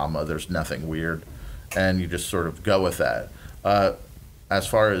no drama. There's nothing weird, and you just sort of go with that. As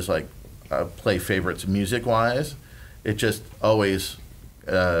far as like play favorites music-wise, it just always.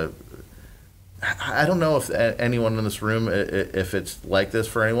 I don't know if anyone in this room, if it's like this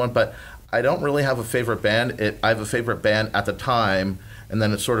for anyone, but I don't really have a favorite band. I have a favorite band at the time, and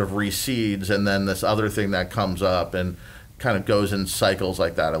then it sort of recedes, and then this other thing that comes up and kind of goes in cycles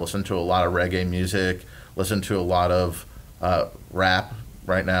like that. I listen to a lot of reggae music, listen to a lot of rap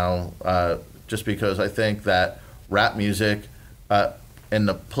right now, just because I think that rap music in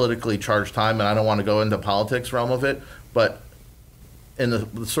the politically charged time, and I don't want to go into politics realm of it, but in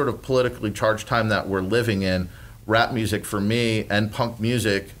the sort of politically charged time that we're living in, rap music for me and punk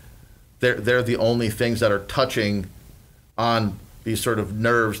music, they're the only things that are touching on these sort of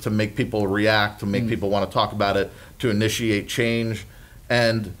nerves to make people react, to make people want to talk about it, to initiate change.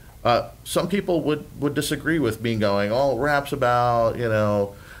 And some people would disagree with me going, oh, rap's about,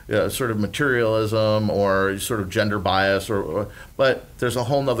 sort of materialism or sort of gender bias, but there's a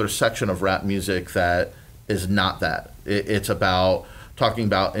whole nother section of rap music that is not that. It's about talking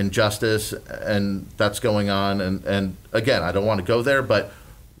about injustice, and that's going on. And again, I don't want to go there, but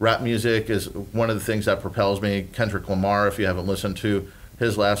rap music is one of the things that propels me. Kendrick Lamar, if you haven't listened to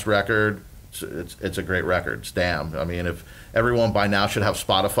his last record, it's a great record. It's damn. I mean, if everyone by now should have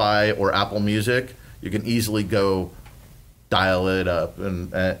Spotify or Apple Music, you can easily go dial it up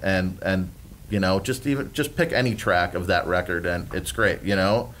and Just pick any track of that record and it's great.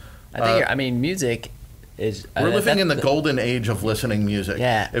 I think music is. We're living in the golden age of listening music.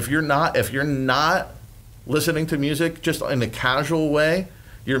 Yeah. If you're not listening to music just in a casual way,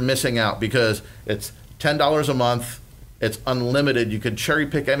 you're missing out because it's $10 a month. It's unlimited. You can cherry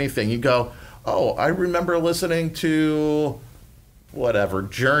pick anything. You go, oh, I remember listening to whatever,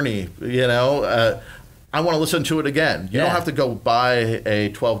 Journey, I want to listen to it again. You don't have to go buy a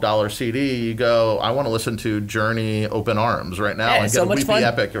 $12 CD. You go, I want to listen to Journey Open Arms right now and get a Weepy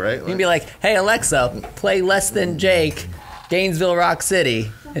Epic, right? You can be like, hey, Alexa, play Less Than Jake, Gainesville, Rock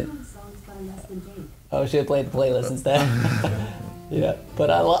City. Oh, should play the playlist instead? Yeah, but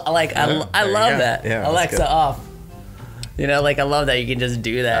I love that. Yeah, Alexa off. I love that you can just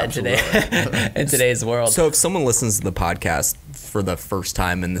do that in today's world. So if someone listens to the podcast for the first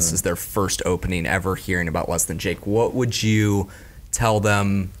time and this is their first opening ever hearing about Less Than Jake, what would you tell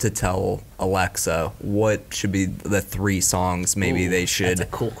them to tell Alexa? What should be the 3 songs maybe they should that's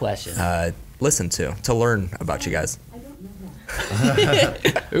a cool question. Listen to learn about you guys? I don't know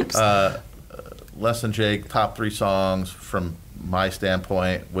that. Oops. Less Than Jake, top 3 songs from my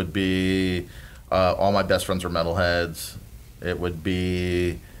standpoint would be All My Best Friends Are Metalheads. It would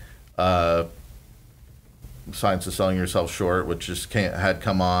be Science of Selling Yourself Short, which just had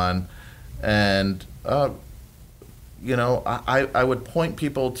come on. And, I would point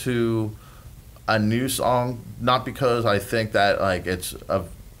people to a new song, not because I think that it's a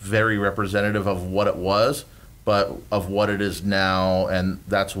very representative of what it was, but of what it is now, and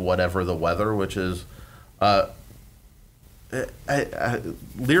that's Whatever the Weather, which is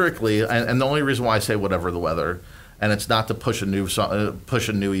lyrically, and the only reason why I say Whatever the Weather, and it's not to push a new song, push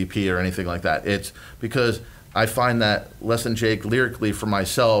a new EP or anything like that. It's because I find that Less Than Jake lyrically for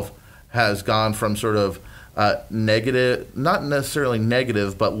myself has gone from sort of negative, not necessarily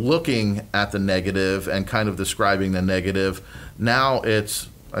negative, but looking at the negative and kind of describing the negative. Now I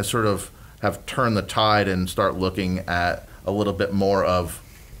sort of have turned the tide and start looking at a little bit more of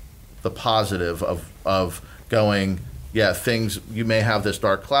the positive of going, yeah, things, you may have this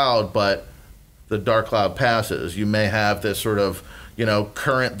dark cloud, but the dark cloud passes. You may have this sort of,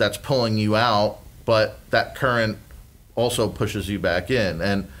 current that's pulling you out, but that current also pushes you back in.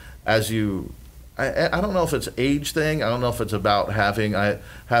 And as I don't know if it's age thing. I don't know if it's about I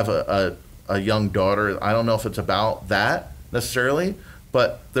have a young daughter. I don't know if it's about that necessarily,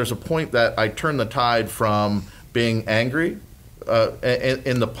 but there's a point that I turn the tide from being angry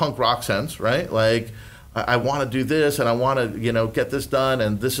in the punk rock sense, right? Like, I want to do this and I want to, get this done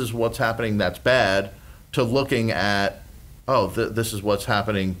and this is what's happening that's bad, to looking at, this is what's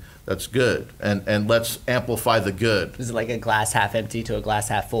happening that's good, and let's amplify the good. Is it like a glass half empty to a glass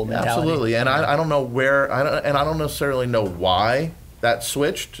half full mentality? Absolutely, and I don't know I don't necessarily know why that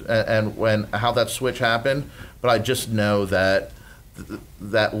switched and how that switch happened, but I just know that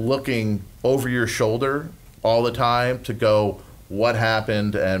that looking over your shoulder all the time to go, what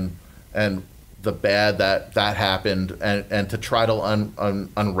happened and the bad that happened, and to try to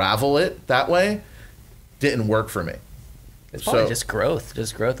unravel it that way didn't work for me. It's probably just growth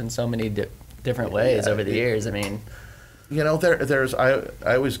in so many different ways over the years. I mean, there's I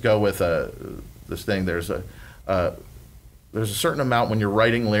always go with this thing. There's a certain amount when you're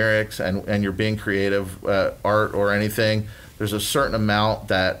writing lyrics and you're being creative, art or anything. There's a certain amount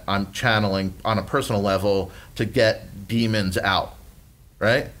that I'm channeling on a personal level to get demons out,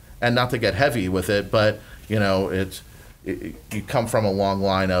 right? And not to get heavy with it, but you come from a long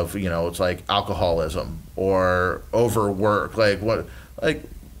line of it's like alcoholism or overwork, like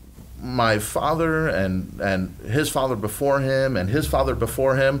my father and his father before him and his father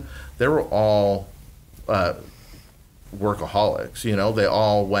before him, they were all workaholics. They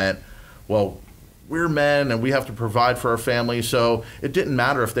all went, well, we're men and we have to provide for our family, so it didn't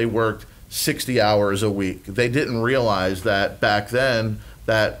matter if they worked 60 hours a week. They didn't realize that back then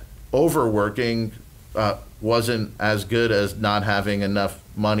that overworking wasn't as good as not having enough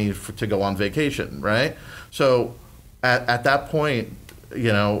money to go on vacation, right? So at that point,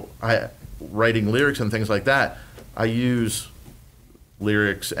 I writing lyrics and things like that, I use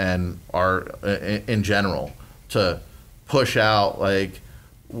lyrics and art in general to push out like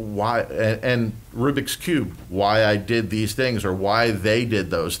why and Rubik's Cube, why I did these things or why they did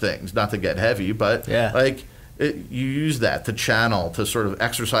those things. Not to get heavy, but you use that to channel, to sort of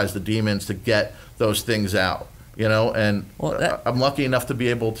exercise the demons, to get those things out, and I'm lucky enough to be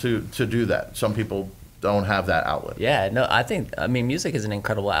able to do that. Some people don't have that outlet. Yeah, no, I mean, music is an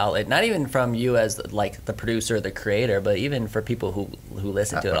incredible outlet, not even from you as like the producer, the creator, but even for people who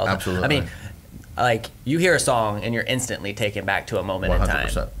listen to it all the time. Absolutely. I mean, like you hear a song and you're instantly taken back to a moment in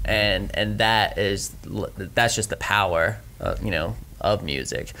 100%. time, and that's just the power, of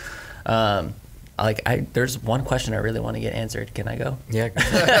music. There's one question I really want to get answered. Can I go? Yeah.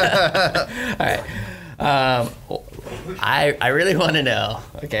 All right. I really want to know.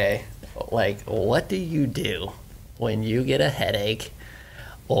 Okay, like what do you do when you get a headache,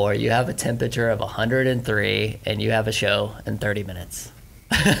 or you have a temperature of 103 and you have a show in 30 minutes?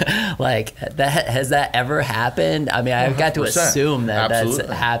 Like that, has that ever happened? I mean, I've got to 100%. Assume that Absolutely.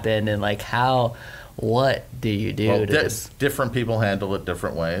 that's happened. And like, what do you do Well, to just... different people handle it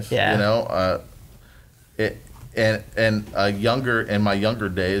different ways. Yeah. In my younger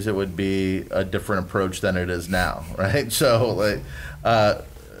days, it would be a different approach than it is now, right? So,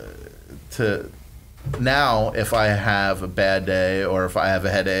 now, if I have a bad day, or if I have a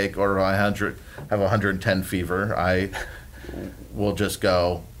headache, or if I have 110 fever, I will just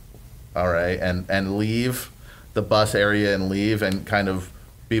go, all right, and leave the bus area and leave and kind of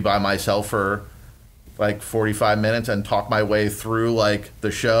be by myself for like 45 minutes and talk my way through like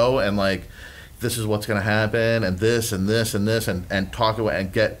the show and like, this is what's going to happen and this and this and this and talk away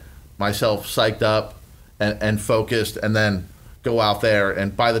and get myself psyched up and focused, and then go out there.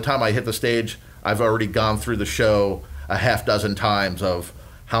 And by the time I hit the stage, I've already gone through the show a half dozen times of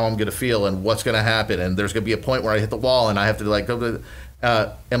how I'm going to feel and what's going to happen. And there's going to be a point where I hit the wall and I have to like go to.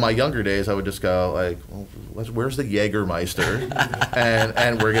 In my younger days, I would just go like, well, "Where's the Jägermeister?"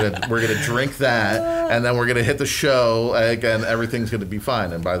 and we're gonna drink that, and then we're gonna hit the show, like, and everything's gonna be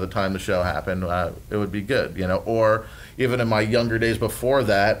fine. And by the time the show happened, it would be good, Or even in my younger days before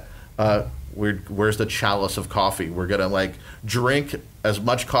that, where's the chalice of coffee? We're gonna like drink as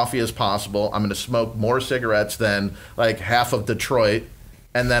much coffee as possible. I'm gonna smoke more cigarettes than like half of Detroit.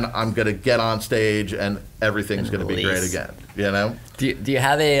 And then I'm gonna get on stage, and everything's gonna be great again. Do you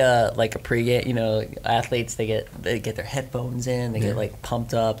have a pregame? Athletes they get their headphones in, they get like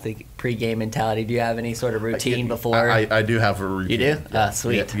pumped up, the pregame mentality. Do you have any sort of routine before? I do have a routine. You do? Yeah.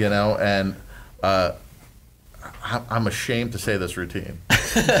 Sweet. And I'm ashamed to say this routine.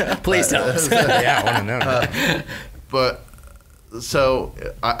 Please tell us. Yeah, I want to know. But so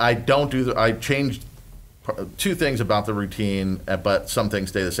I don't do. I changed two things about the routine, but some things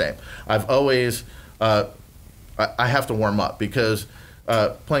stay the same. I've always, I have to warm up because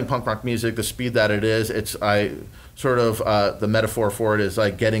playing punk rock music, the speed that it is, the metaphor for it is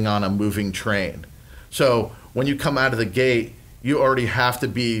like getting on a moving train. So when you come out of the gate, you already have to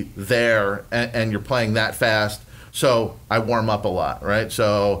be there, and you're playing that fast. So I warm up a lot, right?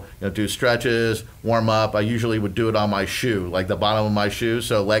 So do stretches, warm up. I usually would do it on my shoe, like the bottom of my shoe,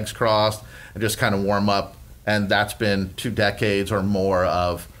 so legs crossed, and just kind of warm up. And that's been 2 decades or more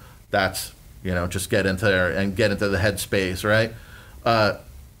of that's, just get into there and get into the headspace, right?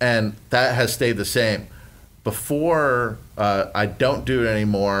 And that has stayed the same. Before, I don't do it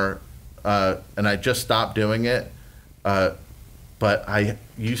anymore, and I just stopped doing it. But I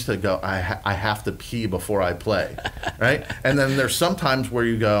used to go, I have to pee before I play, right? And then there's some times where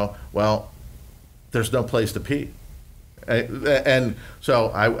you go, well, there's no place to pee. And so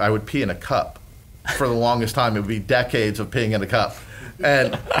I would pee in a cup. For the longest time, it would be decades of peeing in a cup.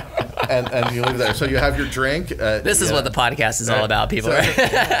 And you leave it there. So you have your drink. This is what the podcast is all about, people. I'm going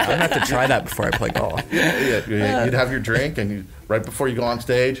to have to try that before I play golf. You'd have your drink, and right before you go on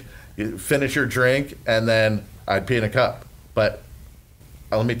stage, you finish your drink, and then I'd pee in a cup. But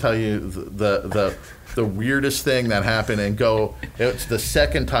let me tell you the weirdest thing that happened, it's the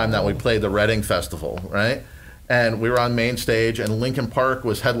second time that we played the Reading Festival, right? And we were on main stage, and Linkin Park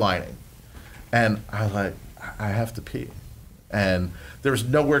was headlining. And I was like, I have to pee. And there was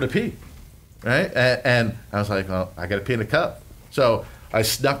nowhere to pee, right? And I was like, well, I got to pee in a cup. So I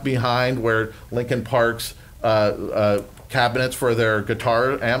snuck behind where Linkin Park's cabinets for their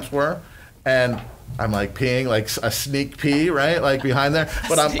guitar amps were. And I'm like peeing, like a sneak pee, right? Like behind there.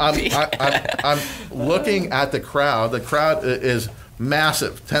 But I'm looking at the crowd. The crowd is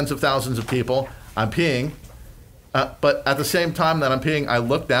massive, tens of thousands of people. I'm peeing. But at the same time that I'm peeing, I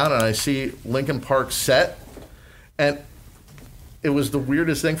look down and I see Linkin Park set. And it was the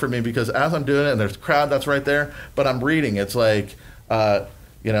weirdest thing for me because as I'm doing it, and there's a crowd that's right there, but I'm reading. It's like,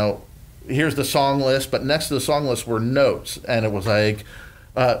 here's the song list, but next to the song list were notes. And it was like,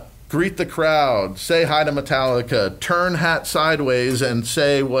 greet the crowd, say hi to Metallica, turn hat sideways and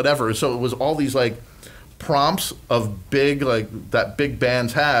say whatever. So it was all these like prompts of that big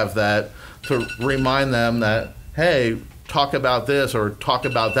bands have that to remind them that, hey, talk about this or talk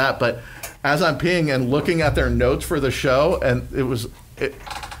about that. But as I'm peeing and looking at their notes for the show, and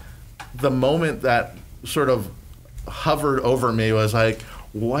the moment that sort of hovered over me was like,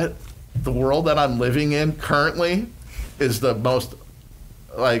 what the world that I'm living in currently is the most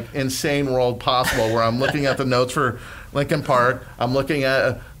like insane world possible, where I'm looking at the notes for Lincoln Park. I'm looking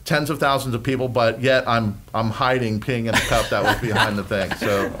at tens of thousands of people, but yet I'm hiding peeing in a cup that was behind the thing.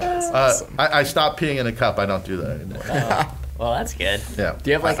 So I stopped peeing in a cup. I don't do that anymore. Well, that's good. Yeah.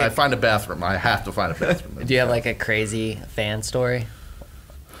 Do you have like I find a bathroom. I have to find a bathroom. Do you have like a crazy fan story?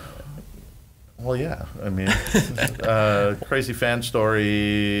 Well, yeah. I mean, crazy fan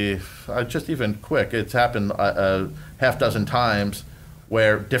story. Just even quick. It's happened a half dozen times,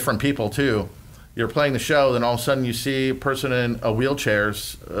 where different people too. You're playing the show, then all of a sudden you see a person in a wheelchair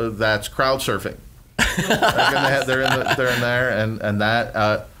that's crowd surfing. They're in there, and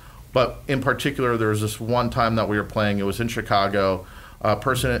that. But in particular, there was this one time that we were playing. It was in Chicago. A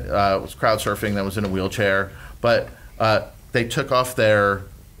person was crowd surfing that was in a wheelchair, but they took off their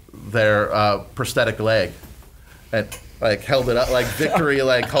prosthetic leg and like held it up, like victory,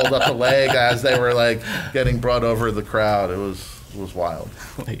 like hold up the leg as they were like getting brought over the crowd. It was wild.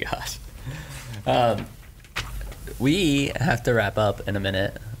 Oh my gosh. We have to wrap up in a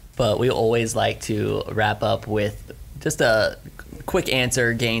minute, but we always like to wrap up with just a quick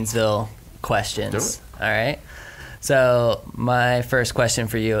answer Gainesville questions. Do it. All right. So my first question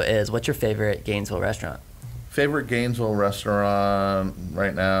for you is, what's your favorite Gainesville restaurant? Favorite Gainesville restaurant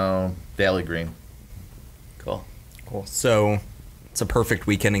right now, Daily Green. Cool. So it's a perfect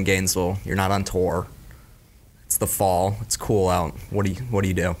weekend in Gainesville. You're not on tour. It's the fall. It's cool out. What do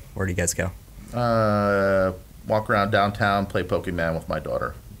you do? Where do you guys go? Walk around downtown, play Pokemon with my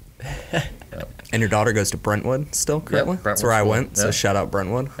daughter. Yep. And your daughter goes to Brentwood still currently? Yep, That's where I went. Yep. So shout out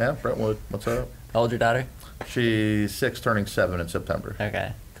Brentwood. Yeah, Brentwood. What's up? How old's your daughter? She's 6, turning 7 in September.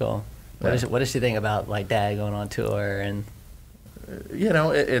 Okay, cool. Yeah. What does she think about like dad going on tour and? You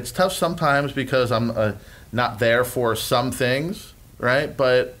know, it's tough sometimes because I'm not there for some things, right?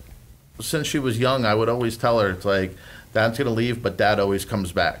 But since she was young, I would always tell her, it's like, Dad's going to leave, but Dad always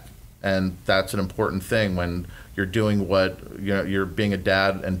comes back. And that's an important thing when you're doing what, you know, you're being a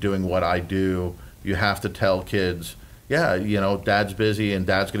dad and doing what I do. You have to tell kids, yeah, you know, Dad's busy and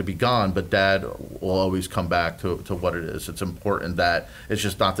Dad's going to be gone, but Dad will always come back to what it is. It's important that it's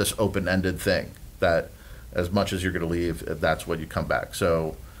just not this open-ended thing, that as much as you're going to leave, that's when you come back.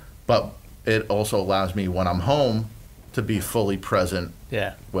 So, but it also allows me when I'm home to be fully present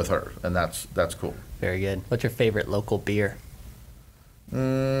with her, and that's cool. Very good. What's your favorite local beer?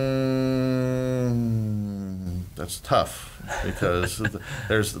 That's tough because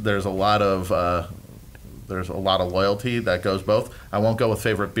there's a lot of loyalty that goes both. I won't go with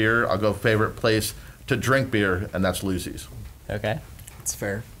favorite beer. I'll go favorite place to drink beer, and that's Lucy's. Okay, that's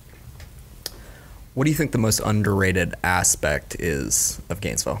fair. What do you think the most underrated aspect is of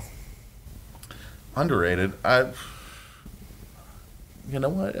Gainesville? Underrated? You know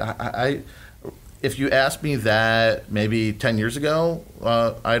what? I if you asked me that maybe 10 years ago,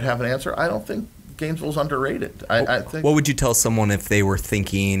 I'd have an answer. I don't think Gainesville's underrated. I think. What would you tell someone if they were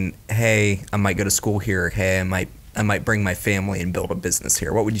thinking, hey, I might go to school here. Hey, I might bring my family and build a business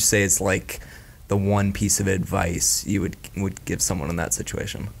here. What would you say is like the one piece of advice you would give someone in that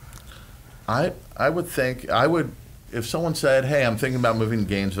situation? I would think, if someone said, hey, I'm thinking about moving to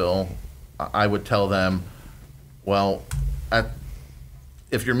Gainesville, I would tell them, well,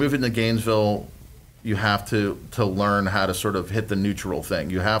 if you're moving to Gainesville, you have to learn how to sort of hit the neutral thing.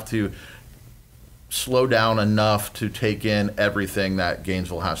 You have to slow down enough to take in everything that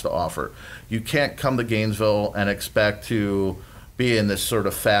Gainesville has to offer. You can't come to Gainesville and expect to be in this sort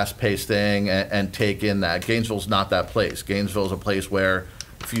of fast-paced thing and take in that. Gainesville's not that place. Gainesville's a place where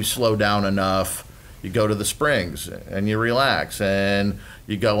if you slow down enough, you go to the Springs and you relax and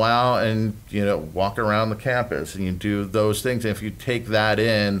you go out and, you know, walk around the campus and you do those things. And if you take that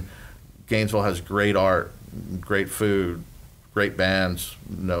in, Gainesville has great art, great food, great bands.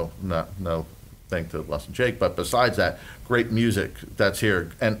 No thing to Les and Jake, but besides that, great music that's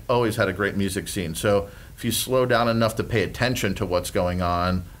here and always had a great music scene. So if you slow down enough to pay attention to what's going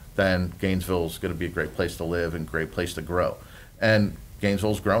on, then Gainesville's going to be a great place to live and great place to grow. And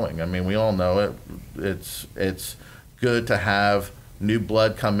Gainesville's growing. I mean, we all know it. It's good to have new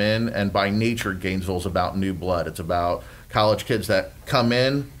blood come in, and by nature, Gainesville's about new blood. It's about college kids that come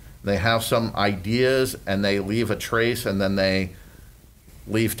in, they have some ideas, and they leave a trace, and then they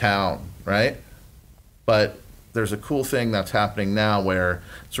leave town, right? But there's a cool thing that's happening now where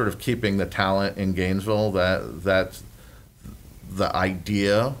sort of keeping the talent in Gainesville, that's the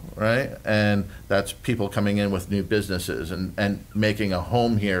idea, right? And that's people coming in with new businesses and making a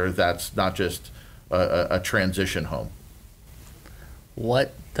home here that's not just a transition home.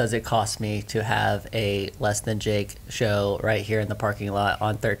 what does it cost me to have a Less Than Jake show right here in the parking lot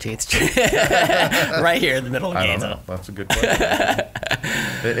on 13th Street? Right here in the middle of I don't Gainesville. know. That's a good question.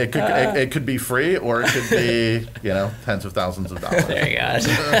 it could be free, or it could be, tens of thousands of dollars. There you go.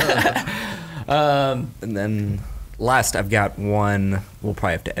 And then last, I've got one. We'll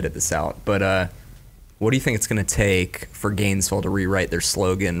probably have to edit this out, but what do you think it's going to take for Gainesville to rewrite their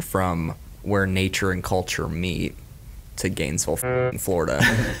slogan from "Where nature and culture meet" to Gainesville, Florida?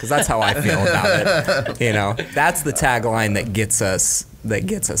 Because that's how I feel about it. That's the tagline that gets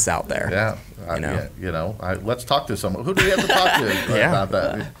us out there. Yeah. Let's talk to someone. Who do we have to talk to about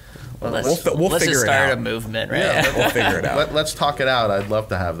that? Well, We'll let's figure just it start out. a movement, right? Yeah, We'll figure it out. Let's talk it out. I'd love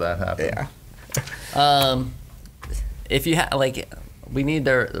to have that happen. Yeah. If you we need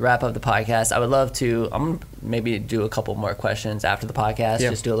to wrap up the podcast. I would love to. I'm gonna maybe do a couple more questions after the podcast.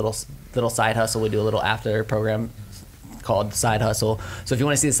 Yeah. Just do a little side hustle. We do a little after program called Side Hustle. So if you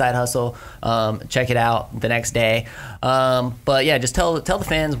want to see the Side Hustle, check it out the next day. But yeah, just tell the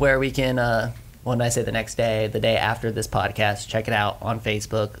fans where we can. When I say the next day, the day after this podcast, check it out on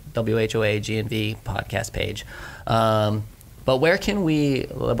Facebook, WHOA GNV Podcast page. But where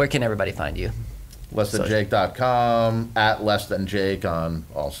can everybody find you? LessThanJake.com, @LessThanJake on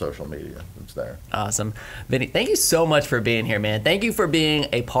all social media. It's there. Awesome. Vinnie, thank you so much for being here, man. Thank you for being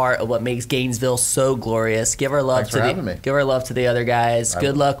a part of what makes Gainesville so glorious. Give our love give our love to the other guys.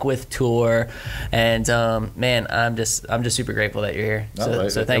 Good luck with tour. And man, I'm just super grateful that you're here. So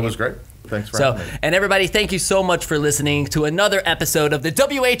thank you. It was great. Thanks for having me. And everybody, thank you so much for listening to another episode of the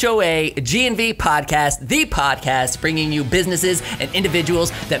WHOA GNV Podcast, the podcast bringing you businesses and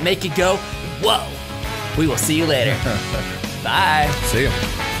individuals that make you go, whoa. We will see you later. Bye. See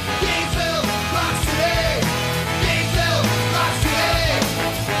you.